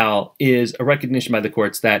 Unical is a recognition by the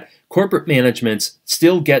courts that corporate managements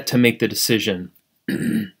still get to make the decision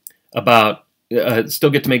about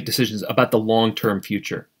decisions about the long-term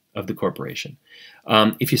future of the corporation.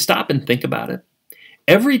 If you stop and think about it,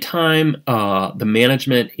 every time the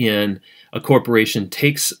management in a corporation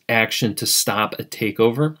takes action to stop a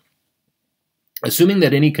takeover, assuming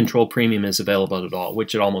that any control premium is available at all,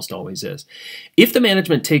 which it almost always is, if the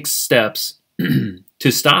management takes steps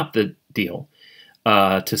to stop the deal,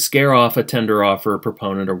 to scare off a tender offer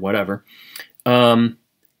proponent or whatever,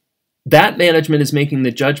 that management is making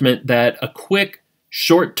the judgment that a quick,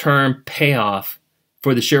 short-term payoff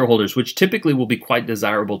for the shareholders, which typically will be quite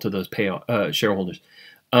desirable to those shareholders,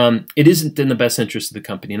 it isn't in the best interest of the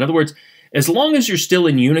company. In other words, as long as you're still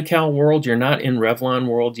in Unical world, you're not in Revlon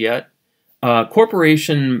world yet,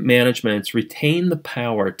 corporation managements retain the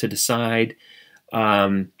power to decide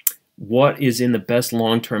what is in the best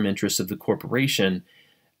long-term interests of the corporation,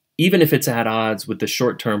 even if it's at odds with the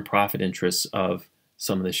short-term profit interests of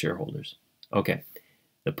some of the shareholders. Okay,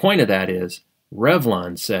 the point of that is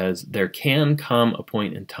Revlon says there can come a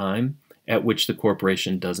point in time at which the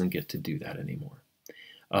corporation doesn't get to do that anymore.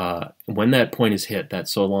 When that point is hit, that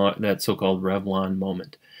so-called Revlon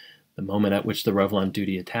moment, the moment at which the Revlon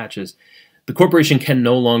duty attaches, the corporation can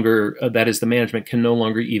no longer, that is, the management can no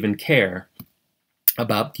longer even care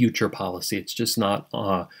about future policy. It's just not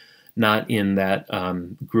in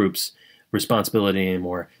that group's responsibility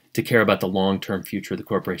anymore to care about the long-term future of the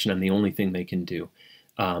corporation, and the only thing they can do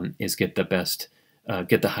is get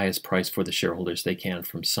the highest price for the shareholders they can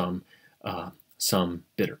from some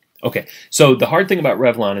bidder. Okay, so the hard thing about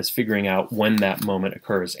Revlon is figuring out when that moment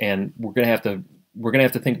occurs, and we're gonna have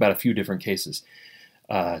to think about a few different cases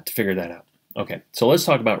to figure that out. Okay, so let's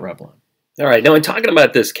talk about Revlon. All right, now in talking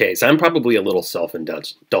about this case, I'm probably a little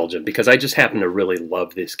self-indulgent because I just happen to really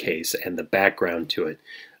love this case and the background to it.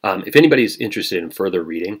 If anybody's interested in further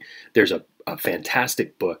reading, there's a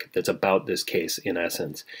fantastic book that's about this case in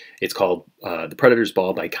essence. It's called The Predator's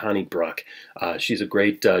Ball by Connie Bruck. She's a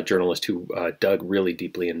great journalist who dug really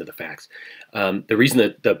deeply into the facts. The reason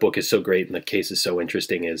that the book is so great and the case is so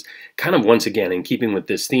interesting is kind of once again in keeping with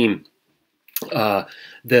this theme. The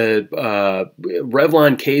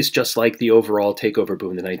Revlon case, just like the overall takeover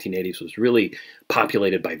boom in the 1980s, was really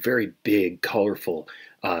populated by very big, colorful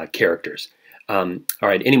characters. All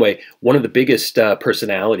right, anyway, one of the biggest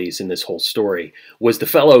personalities in this whole story was the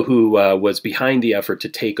fellow who was behind the effort to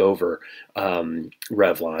take over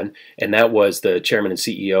Revlon, and that was the chairman and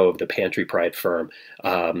CEO of the Pantry Pride firm,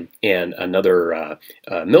 and another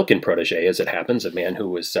Milken protege, as it happens, a man who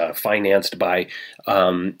was financed by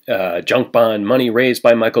junk bond money raised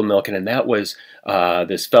by Michael Milken, and that was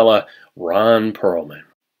this fella, Ron Perlman.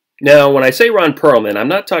 Now, when I say Ron Perlman, I'm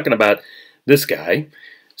not talking about this guy,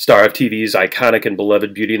 star of TV's iconic and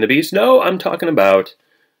beloved Beauty and the Beast. No, I'm talking about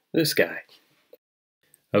this guy.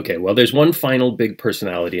 Okay, well, there's one final big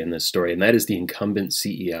personality in this story, and that is the incumbent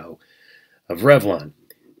CEO of Revlon,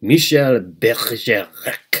 Michel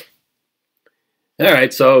Bergerac. All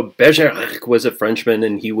right, so Bergerac was a Frenchman,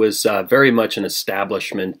 and he was very much an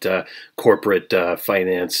establishment corporate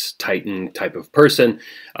finance titan type of person.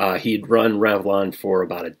 He'd run Revlon for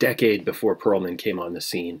about a decade before Perlman came on the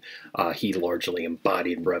scene. He largely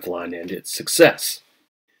embodied Revlon and its success.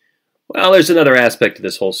 Well, there's another aspect to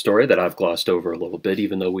this whole story that I've glossed over a little bit,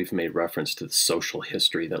 even though we've made reference to the social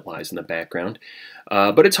history that lies in the background.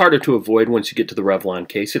 But it's harder to avoid once you get to the Revlon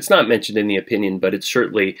case. It's not mentioned in the opinion, but it's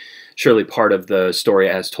surely part of the story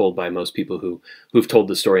as told by most people who've told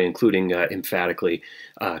the story, including emphatically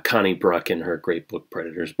Connie Bruck in her great book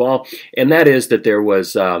Predator's Ball. And that is that there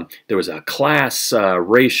was a class,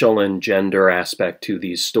 racial, and gender aspect to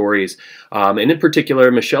these stories. And in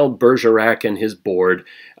particular, Michel Bergerac and his board,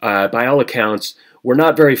 by all accounts, were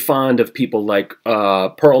not very fond of people like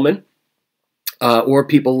Perlman or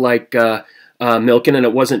people like Milken, and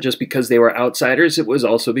it wasn't just because they were outsiders, it was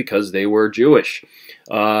also because they were Jewish.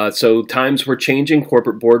 So times were changing,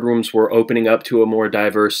 corporate boardrooms were opening up to a more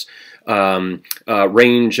diverse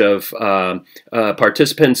range of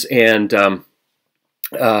participants, and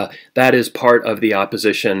that is part of the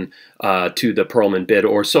opposition to the Perlman bid,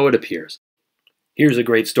 or so it appears. Here's a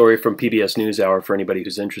great story from PBS NewsHour for anybody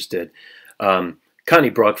who's interested. Connie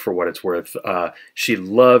Bruck, for what it's worth, she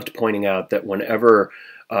loved pointing out that whenever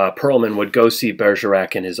Perlman would go see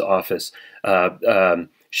Bergerac in his office,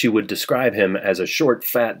 she would describe him as a short,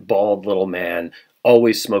 fat, bald little man,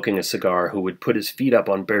 always smoking a cigar, who would put his feet up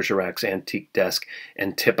on Bergerac's antique desk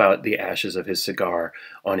and tip out the ashes of his cigar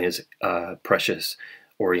on his precious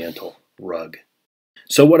oriental rug.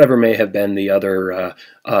 So whatever may have been the other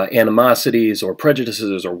animosities or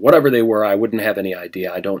prejudices or whatever they were, I wouldn't have any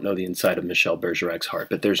idea. I don't know the inside of Michel Bergerac's heart,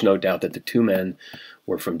 but there's no doubt that the two men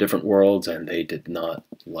were from different worlds and they did not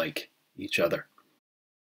like each other.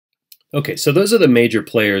 Okay, so those are the major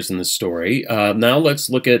players in the story. Now let's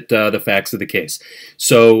look at the facts of the case.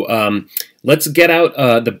 So let's get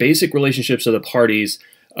out the basic relationships of the parties.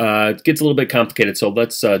 It gets a little bit complicated, so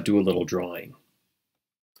let's do a little drawing.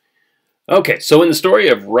 Okay, so in the story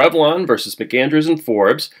of Revlon versus McAndrews and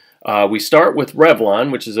Forbes, we start with Revlon,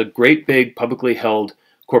 which is a great big publicly held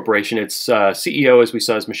corporation. Its CEO, as we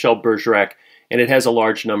saw, is Michel Bergerac, and it has a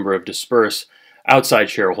large number of dispersed outside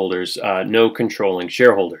shareholders, no controlling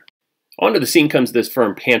shareholder. Onto the scene comes this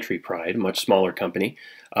firm Pantry Pride, a much smaller company.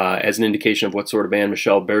 As an indication of what sort of man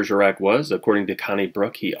Michel Bergerac was, according to Connie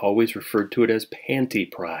Bruck, he always referred to it as Panty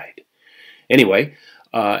Pride. Anyway,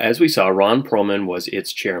 as we saw, Ron Perlman was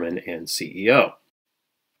its chairman and CEO.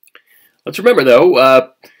 Let's remember,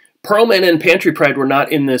 though, Perlman and Pantry Pride were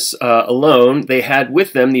not in this alone. They had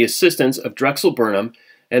with them the assistance of Drexel Burnham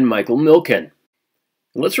and Michael Milken.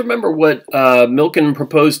 And let's remember what Milken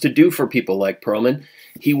proposed to do for people like Perlman.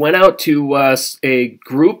 He went out to a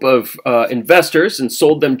group of investors and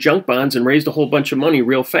sold them junk bonds and raised a whole bunch of money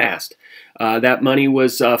real fast. That money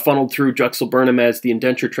was funneled through Drexel Burnham as the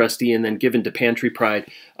indenture trustee and then given to Pantry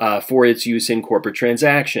Pride for its use in corporate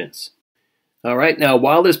transactions. All right, now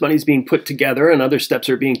while this money is being put together and other steps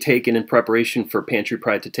are being taken in preparation for Pantry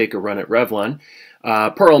Pride to take a run at Revlon,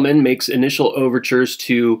 Perelman makes initial overtures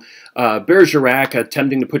to Bergerac,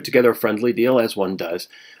 attempting to put together a friendly deal, as one does.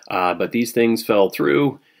 But these things fell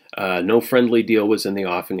through. No friendly deal was in the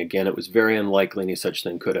offing. Again, it was very unlikely any such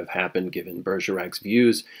thing could have happened given Bergerac's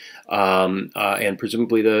views and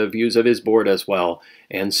presumably the views of his board as well.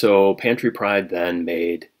 And so Pantry Pride then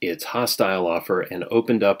made its hostile offer and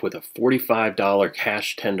opened up with a $45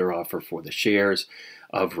 cash tender offer for the shares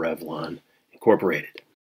of Revlon Incorporated.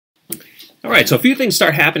 All right, so a few things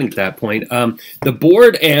start happening at that point. The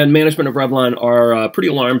board and management of Revlon are pretty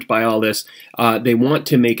alarmed by all this. They want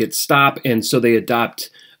to make it stop, and so they adopt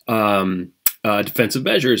defensive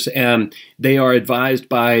measures. And they are advised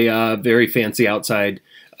by very fancy outside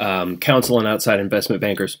counsel and outside investment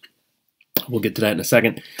bankers. We'll get to that in a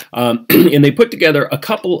second. And they put together a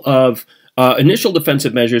couple of initial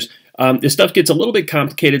defensive measures. This stuff gets a little bit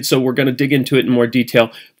complicated, so we're going to dig into it in more detail.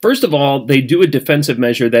 First of all, they do a defensive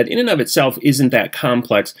measure that in and of itself isn't that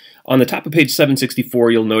complex. On the top of page 764,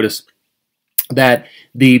 you'll notice that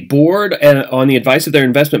the board, on the advice of their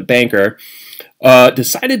investment banker,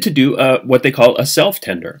 decided to do what they call a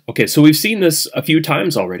self-tender. Okay, so we've seen this a few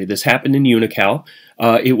times already. This happened in Unocal.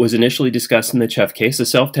 It was initially discussed in the Chef case. A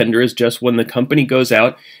self-tender is just when the company goes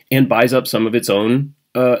out and buys up some of its own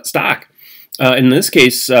stock. In this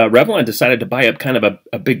case, Revlon decided to buy up kind of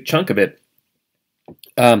a big chunk of it.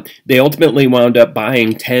 They ultimately wound up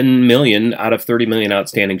buying 10 million out of 30 million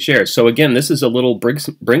outstanding shares. So again, this is a little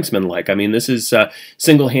Brinksman-like. I mean, this is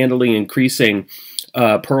single-handedly increasing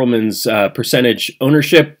Perelman's percentage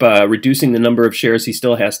ownership, reducing the number of shares he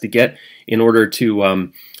still has to get in order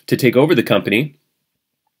to take over the company.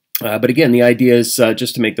 But again, the idea is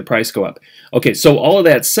just to make the price go up. Okay, so all of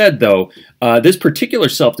that said, though, this particular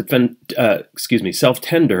self-tender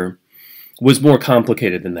was more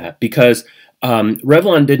complicated than that because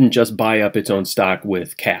Revlon didn't just buy up its own stock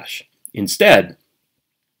with cash. Instead,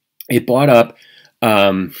 it bought up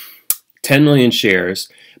 10 million shares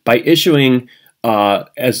by issuing,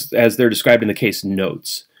 as they're described in the case,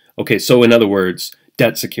 notes. Okay, so in other words,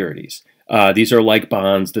 debt securities. These are like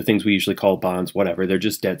bonds, the things we usually call bonds, whatever. They're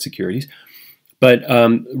just debt securities. But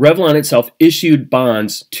Revlon itself issued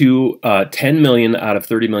bonds to 10 million out of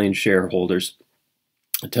 30 million shareholders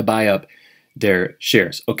to buy up their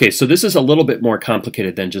shares. Okay, so this is a little bit more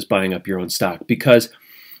complicated than just buying up your own stock because,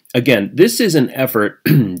 again, this is an effort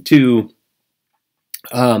to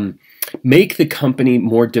make the company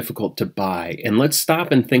more difficult to buy. And let's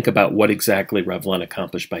stop and think about what exactly Revlon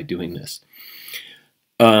accomplished by doing this.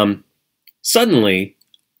 Suddenly,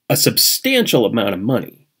 a substantial amount of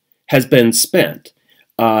money has been spent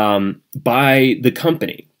by the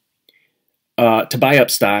company to buy up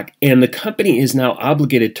stock, and the company is now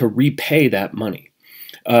obligated to repay that money,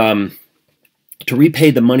 to repay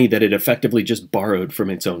the money that it effectively just borrowed from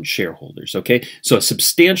its own shareholders. Okay, so a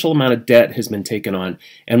substantial amount of debt has been taken on,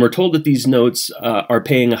 and we're told that these notes are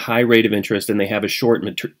paying a high rate of interest and they have a short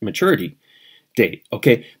maturity date.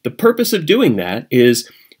 Okay, the purpose of doing that is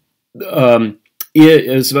a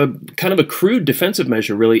kind of a crude defensive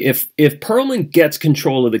measure, really. If Perelman gets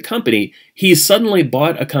control of the company, he's suddenly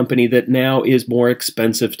bought a company that now is more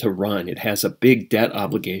expensive to run. It has a big debt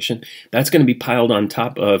obligation. That's going to be piled on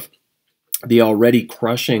top of the already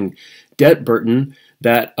crushing debt burden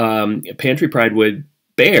that Pantry Pride would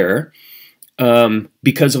bear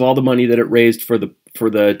because of all the money that it raised for the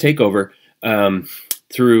takeover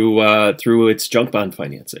through its junk bond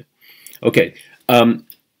financing. Okay.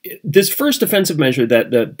 This first defensive measure that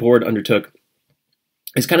the board undertook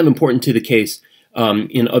is kind of important to the case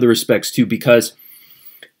in other respects too, because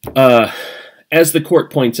as the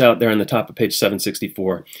court points out there on the top of page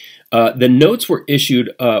 764, the notes were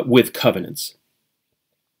issued with covenants.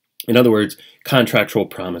 In other words, contractual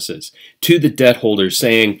promises to the debt holders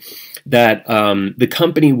saying that the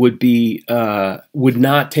company would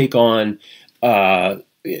not take on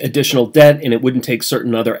additional debt, and it wouldn't take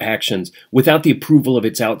certain other actions without the approval of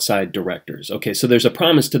its outside directors. Okay, so there's a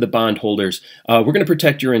promise to the bondholders. We're going to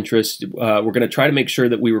protect your interests. We're going to try to make sure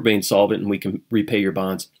that we remain solvent and we can repay your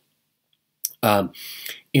bonds by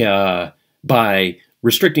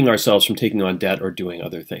restricting ourselves from taking on debt or doing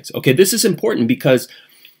other things. Okay, this is important because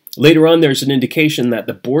later on there's an indication that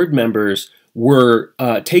the board members were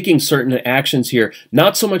taking certain actions here,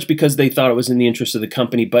 not so much because they thought it was in the interest of the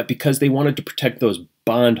company, but because they wanted to protect those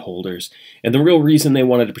bondholders. And the real reason they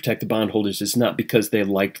wanted to protect the bondholders is not because they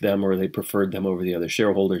liked them or they preferred them over the other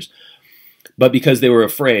shareholders. but because they were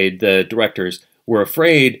afraid, the directors were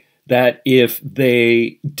afraid that if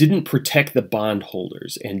they didn't protect the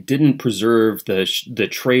bondholders and didn't preserve the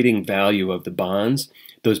trading value of the bonds,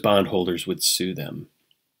 those bondholders would sue them.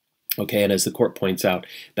 Okay, and as the court points out,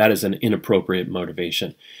 that is an inappropriate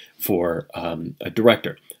motivation for a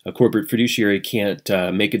director. A corporate fiduciary can't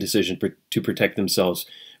make a decision to protect themselves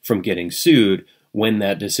from getting sued when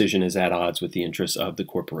that decision is at odds with the interests of the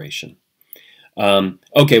corporation.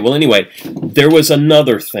 Okay, well, anyway, there was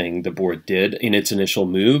another thing the board did in its initial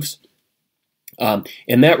moves,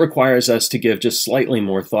 and that requires us to give just slightly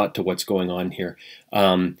more thought to what's going on here.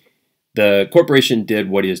 The corporation did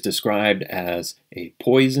what is described as a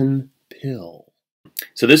poison pill.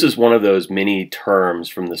 So this is one of those many terms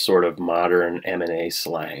from the sort of modern M&A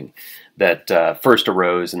slang that first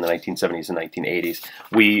arose in the 1970s and 1980s.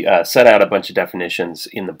 We set out a bunch of definitions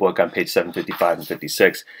in the book on page 755 and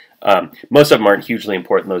 56. Most of them aren't hugely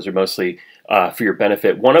important. Those are mostly for your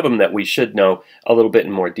benefit. One of them that we should know a little bit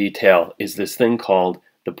in more detail is this thing called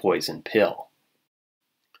the poison pill.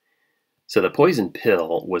 So the poison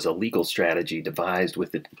pill was a legal strategy devised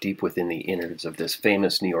deep within the innards of this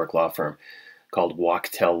famous New York law firm called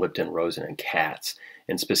Wachtell, Lipton, Rosen, and Katz,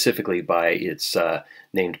 and specifically by its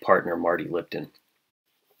named partner, Marty Lipton.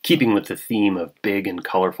 Keeping with the theme of big and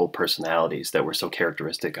colorful personalities that were so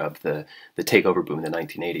characteristic of the takeover boom in the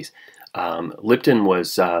 1980s, Lipton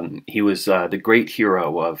was the great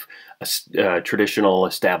hero of traditional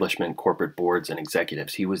establishment corporate boards and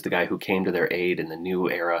executives. He was the guy who came to their aid in the new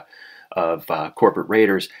era of corporate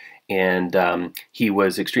raiders, and he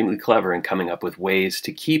was extremely clever in coming up with ways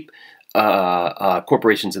to keep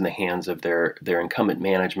corporations in the hands of their incumbent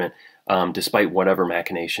management, despite whatever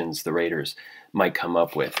machinations the raiders might come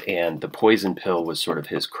up with. And the poison pill was sort of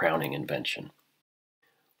his crowning invention.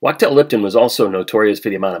 Wachtell Lipton was also notorious for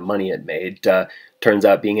the amount of money it made. Turns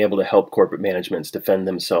out being able to help corporate managements defend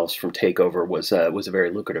themselves from takeover was a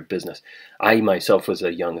very lucrative business. I myself was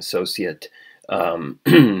a young associate during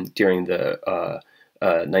the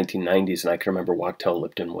 1990s, and I can remember Wachtell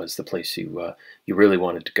Lipton was the place you really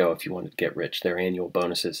wanted to go if you wanted to get rich. Their annual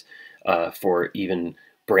bonuses for even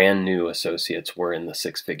brand new associates were in the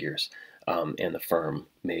six figures, and the firm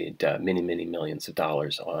made many, many millions of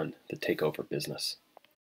dollars on the takeover business.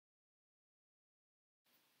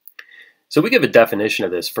 So we give a definition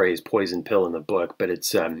of this phrase "poison pill" in the book, but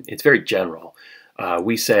it's very general.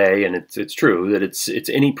 We say, and it's true, that it's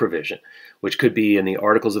any provision, which could be in the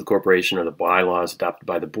articles of the corporation or the bylaws adopted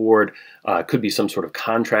by the board, could be some sort of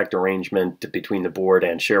contract arrangement between the board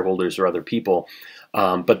and shareholders or other people.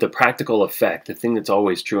 But the practical effect, the thing that's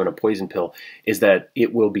always true in a poison pill, is that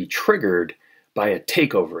it will be triggered by a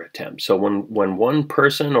takeover attempt. So when one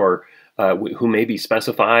person or who may be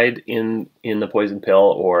specified in the poison pill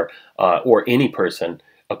or any person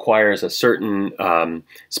acquires a certain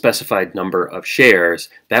specified number of shares,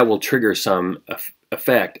 that will trigger some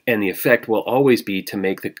effect, and the effect will always be to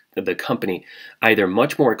make the company either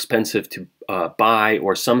much more expensive to buy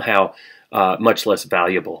or somehow much less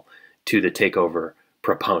valuable to the takeover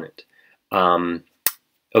proponent.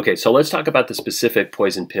 Okay, so let's talk about the specific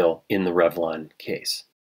poison pill in the Revlon case.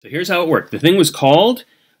 So here's how it worked. The thing was called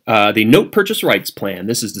the Note Purchase Rights Plan.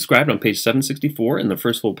 This is described on page 764 in the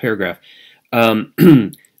first full paragraph. The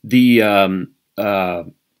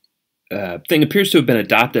thing appears to have been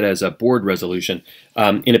adopted as a board resolution,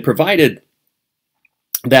 and it provided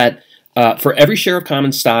that for every share of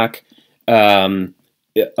common stock, the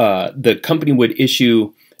company would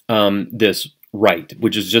issue this right,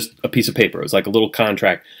 which is just a piece of paper. It was like a little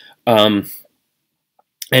contract.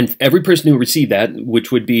 And every person who received that, which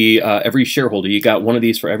would be every shareholder, you got one of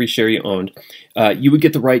these for every share you owned, you would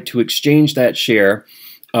get the right to exchange that share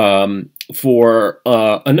for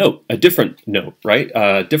a note, a different note, right?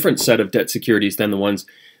 A different set of debt securities than the ones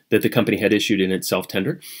that the company had issued in its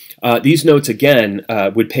self-tender. These notes, again,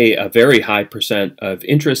 would pay a very high % of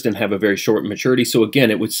interest and have a very short maturity. So again,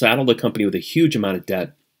 it would saddle the company with a huge amount of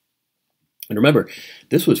debt. And remember,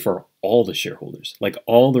 this was for all the shareholders. Like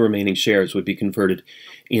all the remaining shares would be converted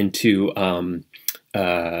into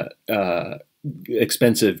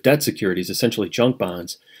expensive debt securities, essentially junk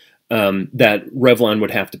bonds, that Revlon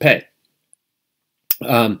would have to pay.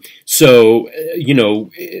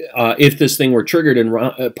 If this thing were triggered and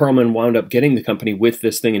Perlman wound up getting the company with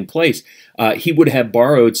this thing in place, he would have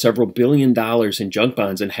borrowed several $1 billion in junk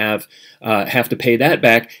bonds and have to pay that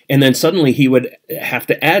back. And then suddenly he would have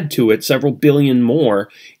to add to it several billion more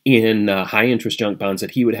in high interest junk bonds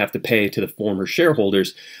that he would have to pay to the former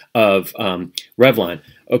shareholders of Revlon.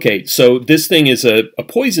 Okay, so this thing is a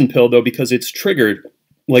poison pill, though, because it's triggered.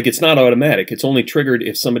 Like, it's not automatic. It's only triggered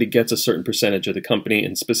if somebody gets a certain percentage of the company,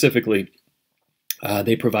 and specifically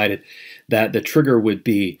They provided that the trigger would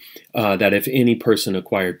be that if any person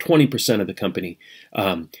acquired 20% of the company,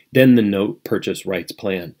 then the note purchase rights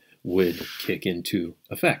plan would kick into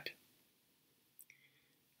effect.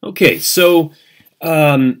 Okay, so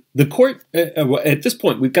the court, at this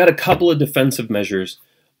point, we've got a couple of defensive measures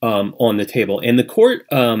on the table, and the court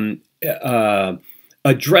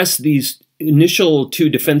addressed these initial two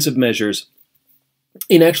defensive measures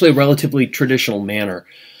in actually a relatively traditional manner.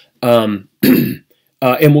 And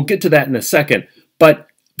we'll get to that in a second, but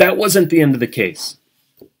that wasn't the end of the case.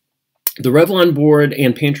 The Revlon board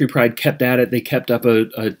and Pantry Pride kept at it. They kept up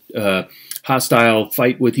a hostile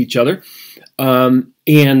fight with each other. And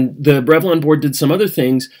the Revlon board did some other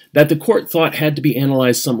things that the court thought had to be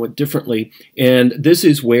analyzed somewhat differently. And this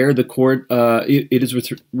is where the court, it is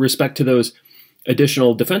with respect to those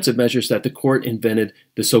additional defensive measures that the court invented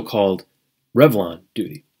the so-called Revlon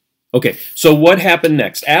duty. Okay, so what happened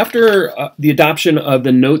next? After the adoption of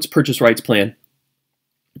the notes purchase rights plan,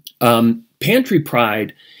 Pantry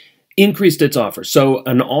Pride increased its offer. So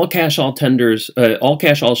an all cash, all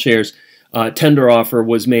shares tender offer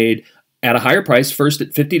was made at a higher price, first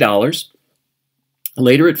at $50,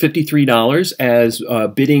 later at $53. As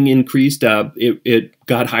bidding increased, it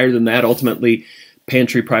got higher than that. Ultimately,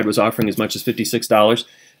 Pantry Pride was offering as much as $56.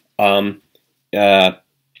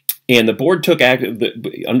 And the board took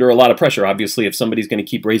under a lot of pressure. Obviously, if somebody's going to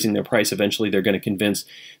keep raising their price, eventually they're going to convince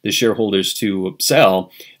the shareholders to sell.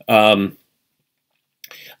 And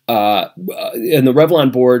the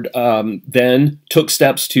Revlon board then took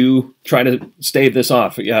steps to try to stave this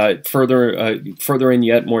off, further in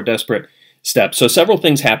yet more desperate steps. So several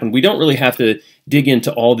things happened. We don't really have to dig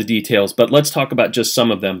into all the details, but let's talk about just some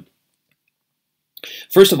of them.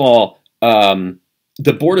 First of all,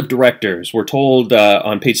 the board of directors were told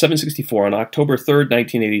on page 764 on October 3rd,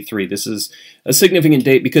 1983. This is a significant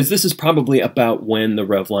date because this is probably about when the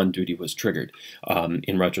Revlon duty was triggered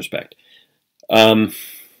in retrospect.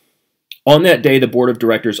 On that day, the board of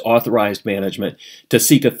directors authorized management to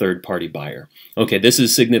seek a third-party buyer. Okay, this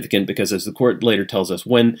is significant because, as the court later tells us,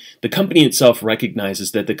 when the company itself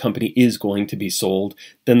recognizes that the company is going to be sold,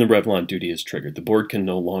 then the Revlon duty is triggered. The board can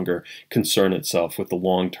no longer concern itself with the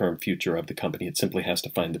long-term future of the company. It simply has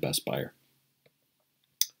to find the best buyer.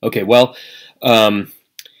 Okay, well,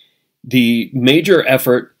 the major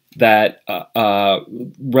effort that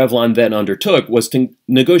Revlon then undertook was to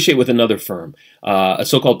negotiate with another firm, a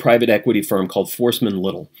so-called private equity firm called Forsman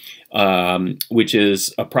Little, which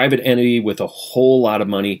is a private entity with a whole lot of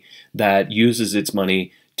money that uses its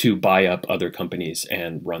money to buy up other companies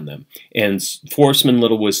and run them. And Forsman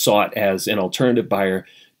Little was sought as an alternative buyer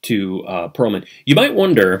to Perlman. You might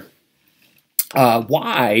wonder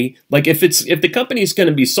why, like if the company's going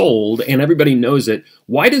to be sold and everybody knows it,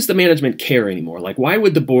 why does the management care anymore? Like, why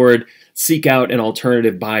would the board seek out an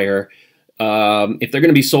alternative buyer if they're going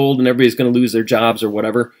to be sold and everybody's going to lose their jobs or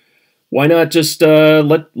whatever? Why not just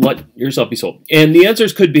let yourself be sold? And the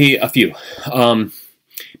answers could be a few.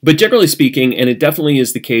 But generally speaking, and it definitely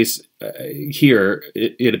is the case here,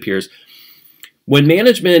 it appears, when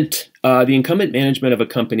management, the incumbent management of a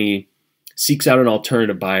company seeks out an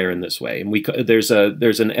alternative buyer in this way, and there's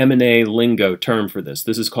an M&A lingo term for this.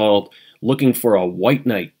 This is called looking for a white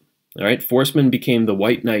knight. All right, Forsman became the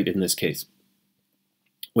white knight in this case.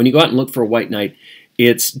 When you go out and look for a white knight,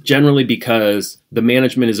 it's generally because the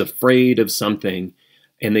management is afraid of something,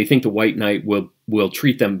 and they think the white knight will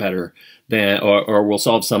treat them better than, or will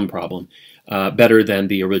solve some problem better than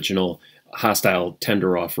the original hostile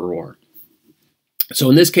tender offeror. So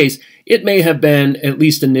in this case, it may have been, at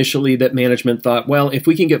least initially, that management thought, well, if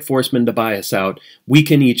we can get Forsman to buy us out, we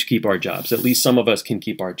can each keep our jobs. At least some of us can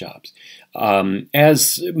keep our jobs.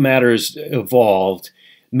 As matters evolved,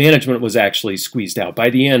 management was actually squeezed out. By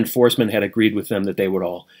the end, Forsman had agreed with them that they would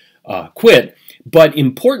all quit. But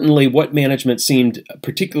importantly, what management seemed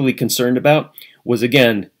particularly concerned about was,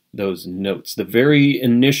 again, those notes, the very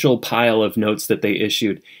initial pile of notes that they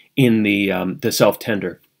issued in the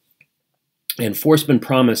self-tender. And Forsman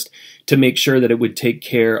promised to make sure that it would take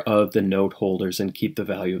care of the note holders and keep the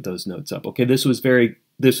value of those notes up. Okay, this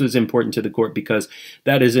was important to the court because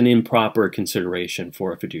that is an improper consideration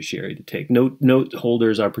for a fiduciary to take. Note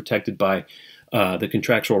holders are protected by the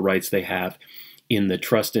contractual rights they have in the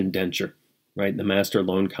trust indenture, right? The master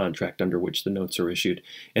loan contract under which the notes are issued,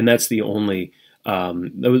 and that's the only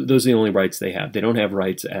those are the only rights they have. They don't have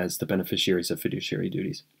rights as the beneficiaries of fiduciary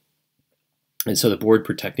duties. And so the board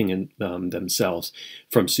protecting themselves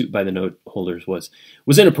from suit by the note holders was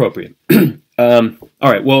inappropriate. All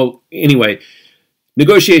right, well, anyway,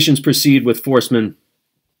 negotiations proceed with Forsman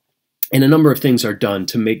And a number of things are done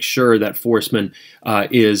to make sure that Forsman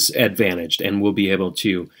is advantaged and will be able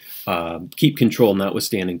to keep control,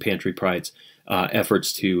 notwithstanding Pantry Pride's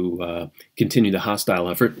efforts to continue the hostile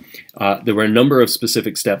effort. There were a number of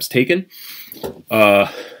specific steps taken.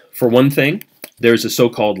 For one thing, there's a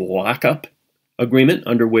so-called lockup agreement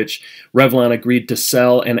under which Revlon agreed to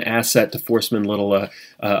sell an asset to Forsman Little,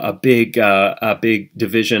 a big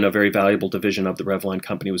division, a very valuable division of the Revlon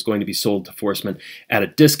company was going to be sold to Forsman at a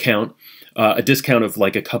discount of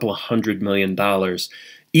like a couple of $100 million,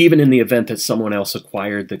 even in the event that someone else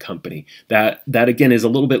acquired the company. That again is a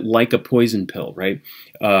little bit like a poison pill, right?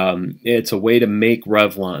 It's a way to make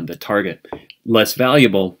Revlon, the target, less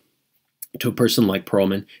valuable to a person like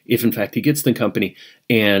Perlman, if in fact he gets the company,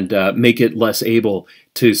 and make it less able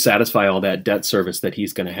to satisfy all that debt service that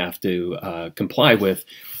he's going to have to comply with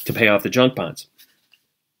to pay off the junk bonds.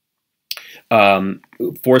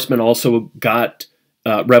 Forsman also got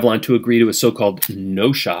Revlon to agree to a so-called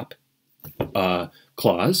no-shop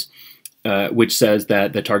clause, which says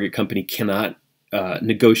that the target company cannot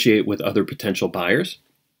negotiate with other potential buyers.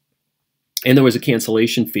 And there was a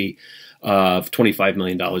cancellation fee of $25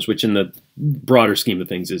 million, which in the broader scheme of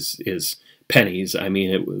things is pennies. I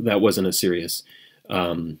mean, that wasn't a serious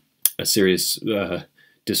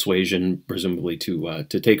dissuasion, presumably, to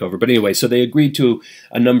take over. But anyway, so they agreed to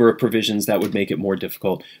a number of provisions that would make it more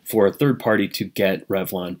difficult for a third party to get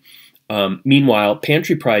Revlon. Meanwhile,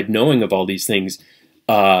 Pantry Pride, knowing of all these things,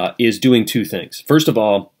 is doing two things. First of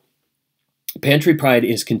all, Pantry Pride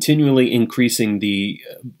is continually increasing the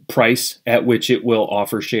price at which it will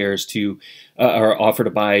offer shares to, or offer to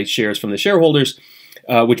buy shares from the shareholders,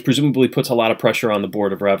 which presumably puts a lot of pressure on the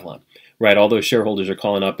board of Revlon, right? All those shareholders are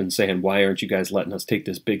calling up and saying, why aren't you guys letting us take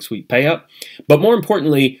this big, sweet payout? But more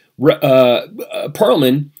importantly,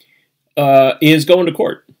 Perlman is going to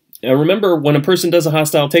court. Now remember, when a person does a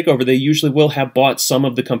hostile takeover, they usually will have bought some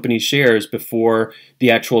of the company's shares before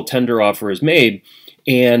the actual tender offer is made.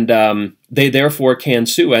 And they therefore can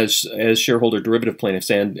sue as shareholder derivative plaintiffs,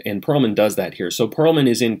 and Perlman does that here. So Perlman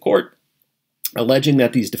is in court alleging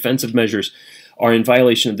that these defensive measures are in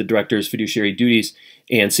violation of the director's fiduciary duties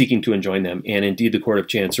and seeking to enjoin them. And indeed, the Court of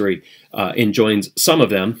Chancery enjoins some of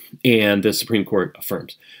them, and the Supreme Court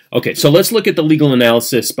affirms. Okay, so let's look at the legal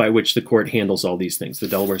analysis by which the court handles all these things, the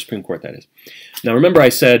Delaware Supreme Court, that is. Now remember, I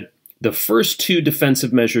said the first two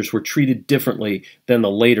defensive measures were treated differently than the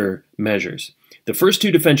later measures. The first two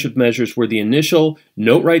defensive measures were the initial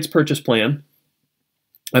note rights purchase plan.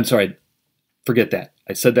 I'm sorry, forget that.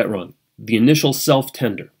 I said that wrong. The initial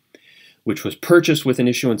self-tender, which was purchased with an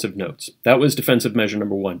issuance of notes. That was defensive measure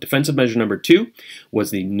number one. Defensive measure number two was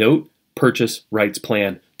the note purchase rights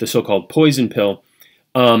plan, the so-called poison pill.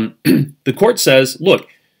 The court says, look,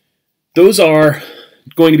 those are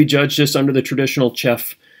going to be judged just under the traditional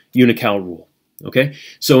Chef Unocal rule. Okay?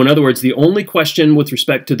 So in other words, the only question with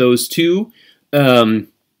respect to those two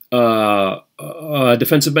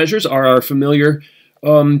defensive measures are our familiar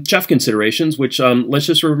Chef considerations, which let's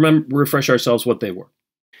just refresh ourselves what they were.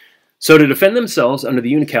 So to defend themselves under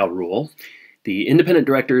the Unocal rule, the independent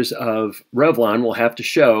directors of Revlon will have to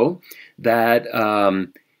show that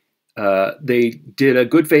they did a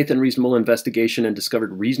good faith and reasonable investigation and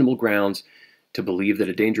discovered reasonable grounds to believe that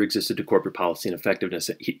a danger existed to corporate policy and effectiveness.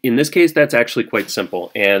 In this case, that's actually quite simple.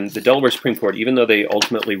 And the Delaware Supreme Court, even though they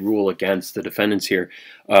ultimately rule against the defendants here,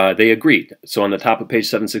 they agreed. So on the top of page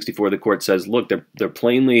 764, the court says, look, there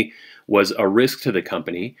plainly was a risk to the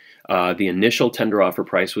company. The initial tender offer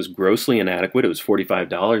price was grossly inadequate. It was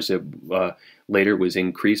 $45. It later was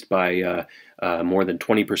increased by more than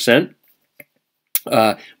 20%.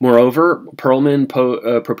 Moreover, Perlman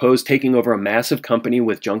proposed taking over a massive company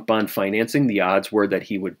with junk bond financing. The odds were that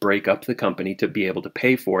he would break up the company to be able to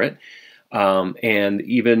pay for it. And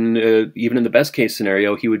even in the best case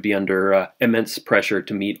scenario, he would be under immense pressure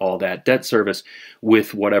to meet all that debt service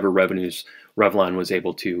with whatever revenues Revlon was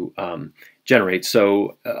able to generate.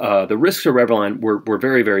 So the risks of Revlon were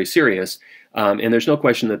very, very serious. And there's no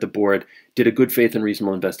question that the board did a good faith and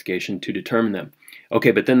reasonable investigation to determine them.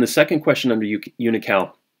 Okay, but then the second question under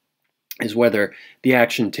Unocal is whether the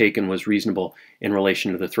action taken was reasonable in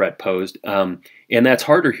relation to the threat posed. And that's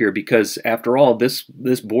harder here because, after all, this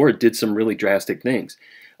board did some really drastic things.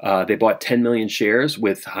 They bought 10 million shares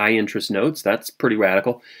with high interest notes. That's pretty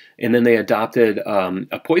radical. And then they adopted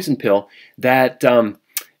a poison pill that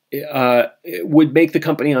would make the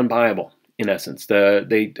company unbuyable, in essence.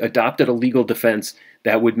 They adopted a legal defense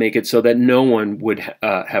that would make it so that no one would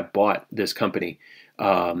have bought this company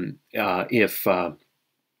if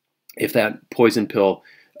that poison pill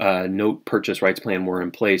note purchase rights plan were in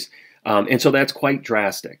place. And so that's quite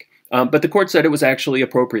drastic. But the court said it was actually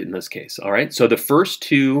appropriate in this case. All right. So the first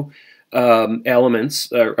two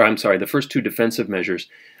the first two defensive measures,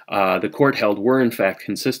 the court held were in fact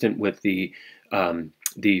consistent with the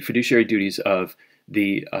fiduciary duties of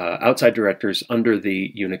the outside directors under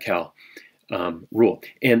the Unocal rule.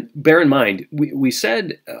 And bear in mind, we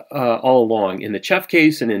said all along in the Chef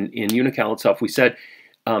case and in Unocal itself, we said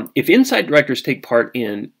if inside directors take part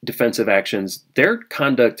in defensive actions, their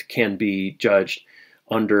conduct can be judged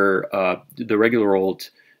under the regular old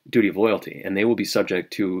duty of loyalty, and they will be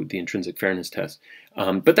subject to the intrinsic fairness test.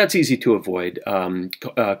 But that's easy to avoid.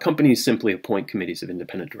 Companies simply appoint committees of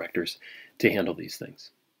independent directors to handle these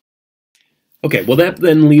things. Okay, well that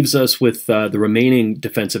then leaves us with the remaining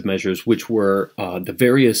defensive measures, which were the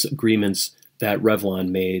various agreements that Revlon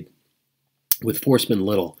made with Forstmann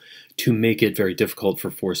Little to make it very difficult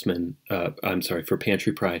for for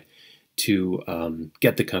Pantry Pride to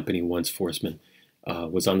get the company once Forstmann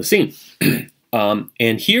was on the scene.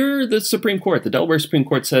 And here the Supreme Court, the Delaware Supreme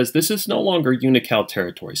Court says this is no longer Unocal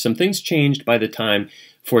territory. Some things changed by the time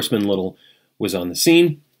Forstmann Little was on the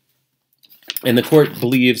scene, and the court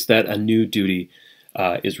believes that a new duty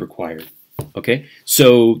is required. Okay,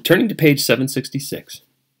 so turning to page 766,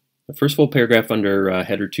 the first full paragraph under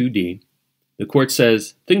header 2D, the court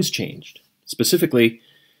says things changed. Specifically,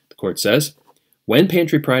 the court says, when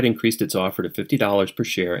Pantry Pride increased its offer to $50 per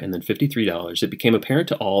share and then $53, it became apparent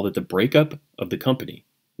to all that the breakup of the company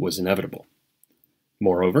was inevitable.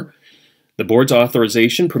 Moreover, the board's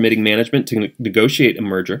authorization permitting management to negotiate a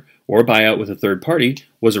merger or buyout with a third party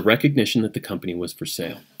was a recognition that the company was for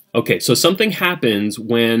sale. Okay, so something happens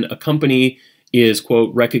when a company is,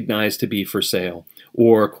 quote, recognized to be for sale,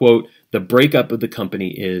 or, quote, the breakup of the company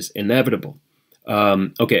is inevitable.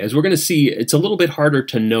 Okay, as we're going to see, it's a little bit harder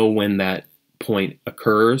to know when that point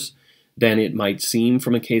occurs than it might seem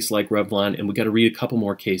from a case like Revlon, and we got to read a couple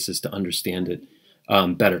more cases to understand it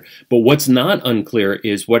better. But what's not unclear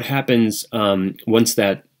is what happens once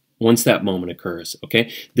that moment occurs.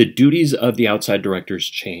 Okay, the duties of the outside directors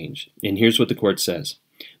change, and here's what the court says: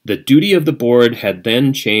 the duty of the board had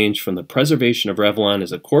then changed from the preservation of Revlon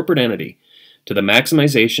as a corporate entity to the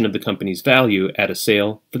maximization of the company's value at a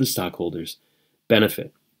sale for the stockholders'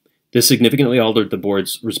 benefit. This significantly altered the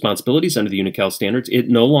board's responsibilities under the Unocal standards. It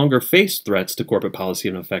no longer faced threats to corporate policy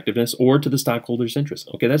and effectiveness or to the stockholders' interests.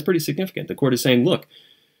 Okay, that's pretty significant. The court is saying, look,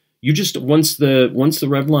 you just once the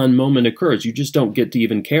Revlon moment occurs, you just don't get to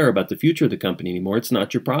even care about the future of the company anymore. It's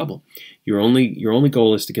not your problem. Your only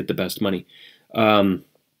goal is to get the best money. And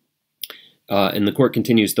the court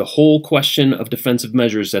continues, the whole question of defensive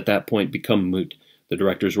measures at that point become moot. The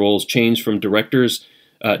directors' roles change from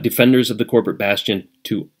defenders of the corporate bastion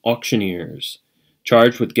to auctioneers,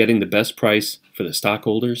 charged with getting the best price for the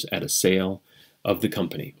stockholders at a sale of the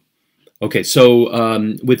company. Okay, so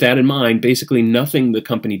with that in mind, basically nothing the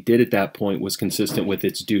company did at that point was consistent with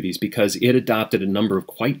its duties, because it adopted a number of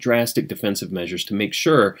quite drastic defensive measures to make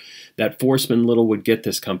sure that Forstmann Little would get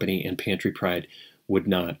this company and Pantry Pride would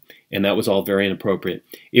not. And that was all very inappropriate.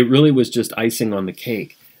 It really was just icing on the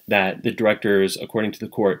cake that the directors, according to the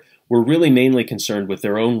court, were really mainly concerned with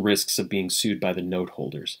their own risks of being sued by the note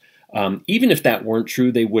holders. Even if that weren't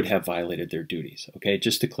true, they would have violated their duties. Okay,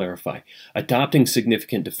 just to clarify, adopting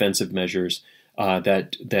significant defensive measures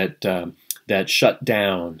that shut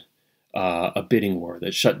down a bidding war,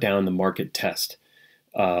 that shut down the market test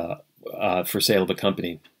for sale of a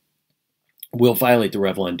company, will violate the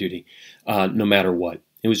Revlon duty no matter what.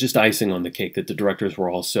 It was just icing on the cake that the directors were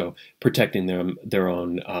also protecting their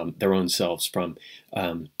own selves from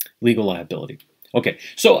legal liability. Okay,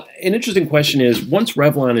 so an interesting question is, once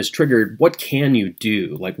Revlon is triggered, what can you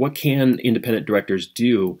do? Like, what can independent directors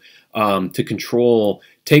do to control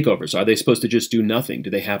takeovers? Are they supposed to just do nothing?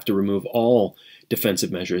 Do they have to remove all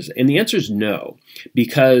defensive measures? And the answer is no,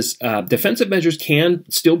 because defensive measures can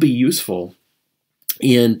still be useful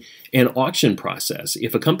in an auction process.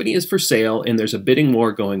 If a company is for sale and there's a bidding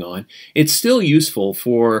war going on, it's still useful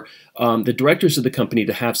for the directors of the company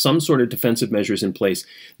to have some sort of defensive measures in place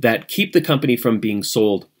that keep the company from being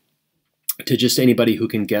sold to just anybody who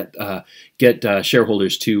can get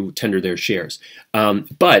shareholders to tender their shares.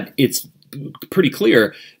 But it's pretty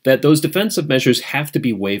clear that those defensive measures have to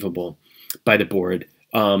be waivable by the board.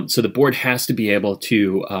 So the board has to be able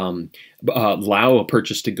to allow a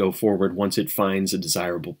purchase to go forward once it finds a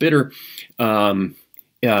desirable bidder.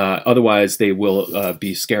 Otherwise, they will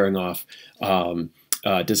be scaring off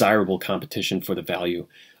desirable competition for the value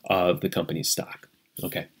of the company's stock.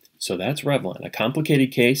 Okay, so that's Revlon, a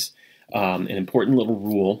complicated case, an important little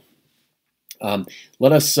rule.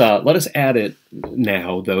 Let us add it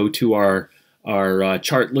now, though, to our our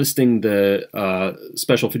chart listing the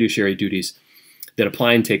special fiduciary duties that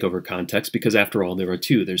apply in takeover context, because after all, there are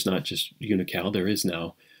two. There's not just Unocal, there is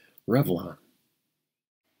now Revlon.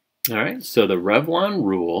 All right, so the Revlon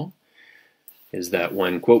rule is that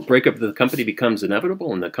when, quote, breakup of the company becomes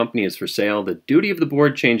inevitable and the company is for sale, the duty of the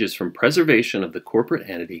board changes from preservation of the corporate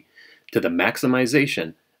entity to the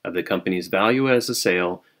maximization of the company's value as a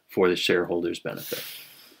sale for the shareholders' benefit.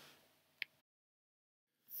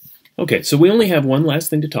 Okay, so we only have one last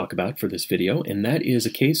thing to talk about for this video, and that is a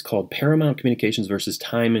case called Paramount Communications versus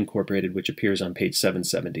Time Incorporated, which appears on page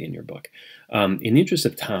 770 in your book. In the interest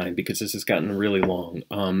of time, because this has gotten really long,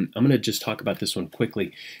 I'm going to just talk about this one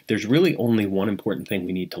quickly. There's really only one important thing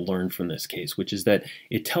we need to learn from this case, which is that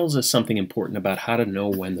it tells us something important about how to know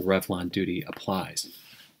when the Revlon duty applies.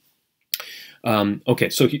 Okay,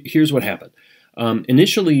 so here's what happened.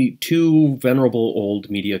 Initially, two venerable old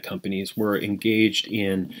media companies were engaged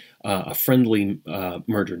in a friendly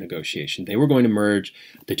merger negotiation. They were going to merge.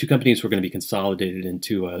 The two companies were going to be consolidated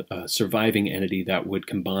into a surviving entity that would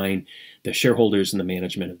combine the shareholders and the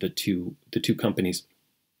management of the two companies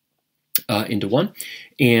into one.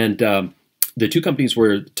 And the two companies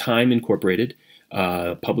were Time Incorporated,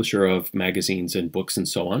 publisher of magazines and books and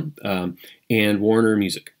so on, and Warner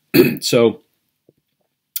Music. So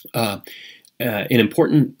an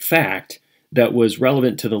important fact that was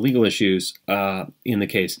relevant to the legal issues in the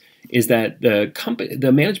case is that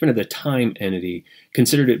the management of the Time entity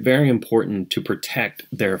considered it very important to protect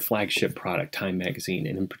their flagship product, Time magazine,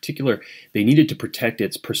 and in particular, they needed to protect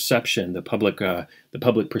its perception, the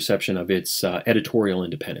public perception of its editorial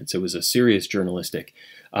independence. It was a serious journalistic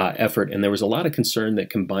effort, and there was a lot of concern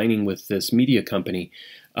that combining with this media company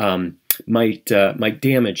might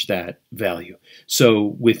damage that value.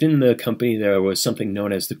 So within the company, there was something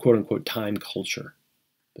known as the quote-unquote time culture.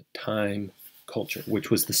 The time culture, which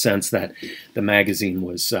was the sense that the magazine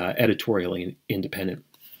was editorially independent.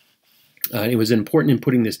 It was important in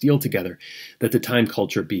putting this deal together that the time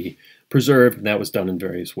culture be preserved, and that was done in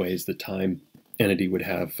various ways. The Time entity would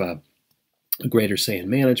have a greater say in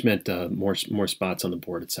management, more spots on the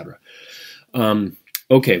board, etc.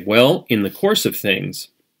 Okay, well, in the course of things,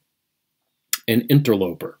 an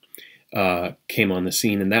interloper came on the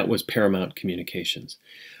scene, and that was Paramount Communications.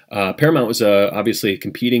 Paramount was obviously a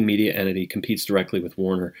competing media entity, competes directly with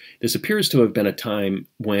Warner. This appears to have been a time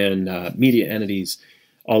when media entities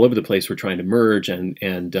all over the place were trying to merge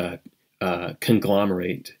and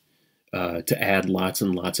conglomerate to add lots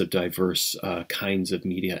and lots of diverse kinds of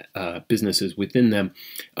media businesses within them.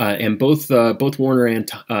 And both Warner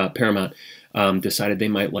and Paramount decided they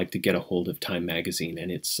might like to get a hold of Time magazine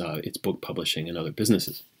and its book publishing and other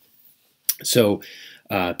businesses. So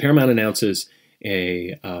Paramount announces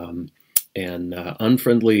an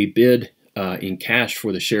unfriendly bid in cash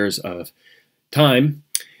for the shares of Time.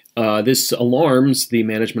 This alarms the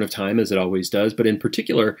management of Time, as it always does, but in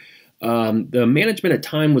particular, the management at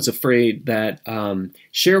Time was afraid that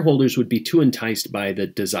shareholders would be too enticed by the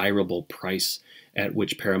desirable price at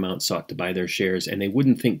which Paramount sought to buy their shares, and they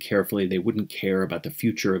wouldn't think carefully, they wouldn't care about the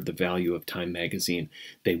future of the value of Time magazine.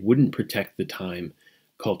 They wouldn't protect the Time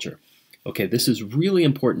culture. Okay, this is really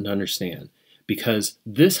important to understand because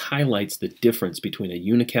this highlights the difference between a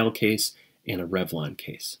Unocal case and a Revlon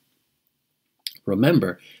case.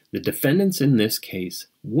 Remember, the defendants in this case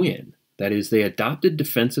win. That is, they adopted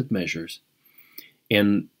defensive measures,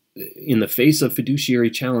 and in the face of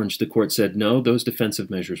fiduciary challenge, the court said, no, those defensive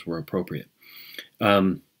measures were appropriate.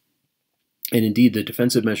 And indeed, the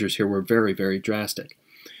defensive measures here were very, very drastic.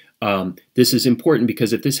 This is important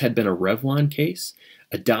because if this had been a Revlon case,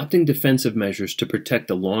 adopting defensive measures to protect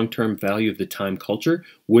the long-term value of the Time culture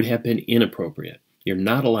would have been inappropriate. You're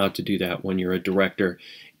not allowed to do that when you're a director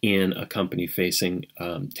in a company facing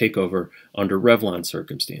takeover under Revlon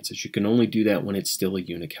circumstances. You can only do that when it's still a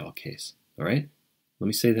Unocal case. All right? Let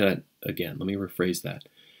me say that again. Let me rephrase that.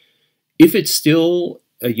 If it's still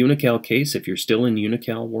a Unocal case, if you're still in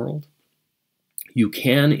Unocal world, you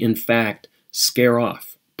can, in fact, scare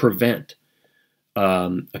off, prevent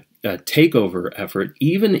a takeover effort,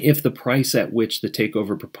 even if the price at which the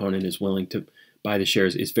takeover proponent is willing to buy the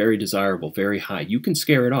shares is very desirable, very high. You can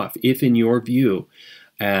scare it off if, in your view,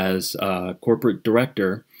 as a corporate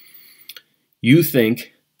director, you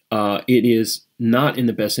think it is not in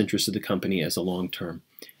the best interest of the company as a long-term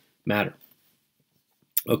matter.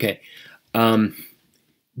 Okay. The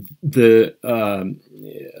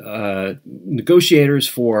negotiators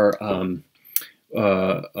for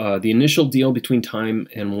the initial deal between Time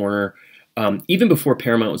and Warner, even before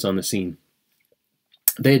Paramount was on the scene,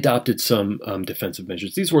 they adopted some defensive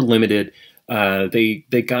measures. These were limited.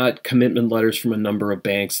 They got commitment letters from a number of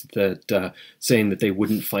banks that saying that they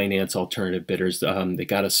wouldn't finance alternative bidders. They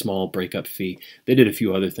got a small breakup fee. They did a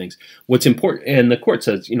few other things. What's important, and the court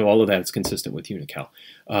says, all of that is consistent with Unocal.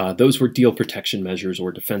 Those were deal protection measures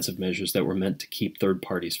or defensive measures that were meant to keep third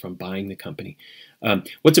parties from buying the company.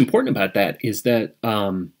 What's important about that is that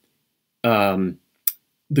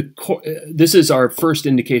this is our first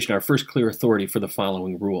indication, our first clear authority for the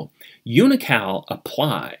following rule. Unocal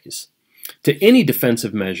applies to any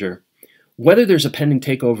defensive measure, whether there's a pending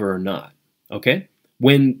takeover or not. Okay?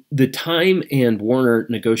 When the Time and Warner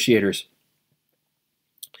negotiators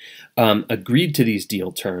agreed to these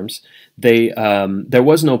deal terms, there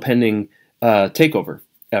was no pending takeover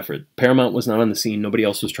effort. Paramount was not on the scene. Nobody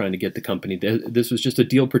else was trying to get the company. This was just a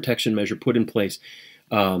deal protection measure put in place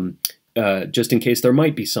just in case there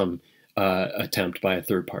might be some attempt by a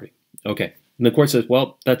third party. Okay, and the court says,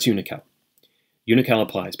 well, that's Unocal. Unocal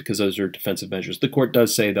applies because those are defensive measures. The court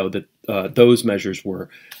does say, though, that those measures were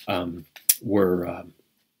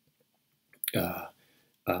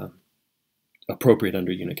appropriate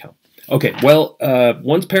under Unocal. Okay, well,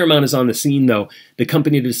 once Paramount is on the scene, though, the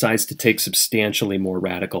company decides to take substantially more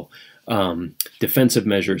radical defensive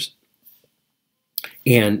measures.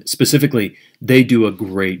 And specifically, they do a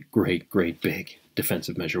great big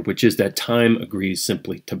defensive measure, which is that Time agrees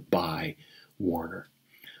simply to buy Warner.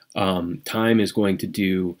 Time is going to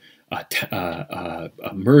do a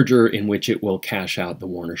merger in which it will cash out the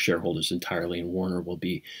Warner shareholders entirely, and Warner will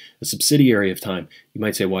be a subsidiary of Time. You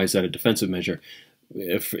might say, why is that a defensive measure?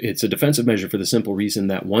 If it's a defensive measure for the simple reason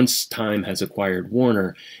that once Time has acquired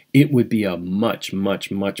Warner, it would be a much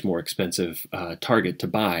more expensive target to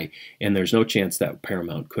buy, and there's no chance that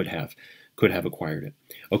Paramount could have acquired it.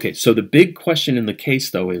 Okay, so the big question in the case,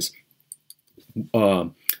 though, is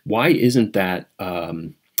why isn't that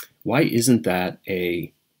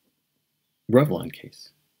a Revlon case?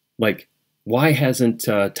 Like, why hasn't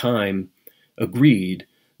Time agreed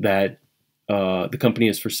that the company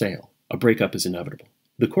is for sale? A breakup is inevitable.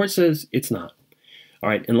 The court says it's not. All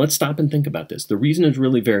right, and let's stop and think about this. The reason is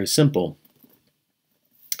really very simple,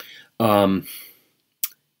 and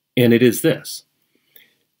it is this.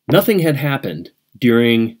 Nothing had happened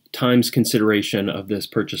during Time's consideration of this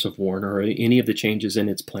purchase of Warner or any of the changes in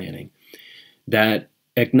its planning that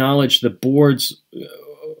acknowledged the board's,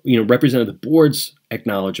 represented the board's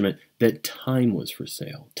acknowledgement that Time was for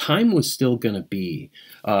sale. Time was still going to be,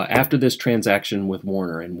 after this transaction with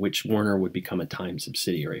Warner, in which Warner would become a Time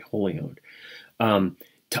subsidiary, wholly owned.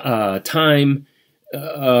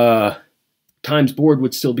 Time's board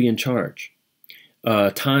would still be in charge.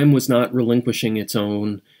 Time was not relinquishing its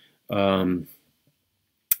own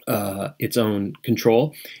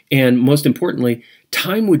control, and most importantly,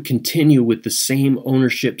 Time would continue with the same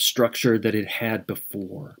ownership structure that it had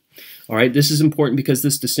before. All right, this is important because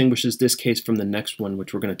this distinguishes this case from the next one,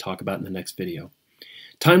 which we're going to talk about in the next video.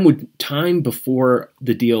 Time before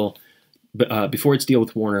the deal, before its deal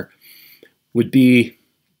with Warner,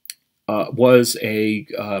 was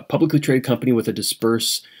a publicly traded company with a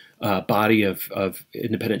dispersed body of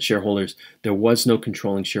independent shareholders. There was no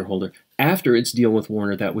controlling shareholder. After its deal with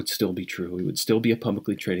Warner, that would still be true. It would still be a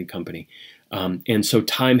publicly traded company. And so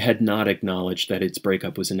Time had not acknowledged that its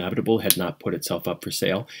breakup was inevitable, had not put itself up for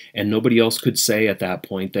sale, and nobody else could say at that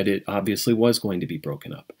point that it obviously was going to be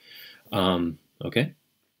broken up. Okay,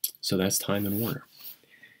 so that's Time and Warner.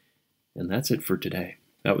 And that's it for today.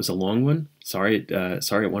 That was a long one. Sorry it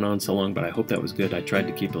went on so long, but I hope that was good. I tried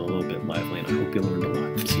to keep it a little bit lively, and I hope you learned a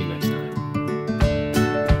lot. See you next time.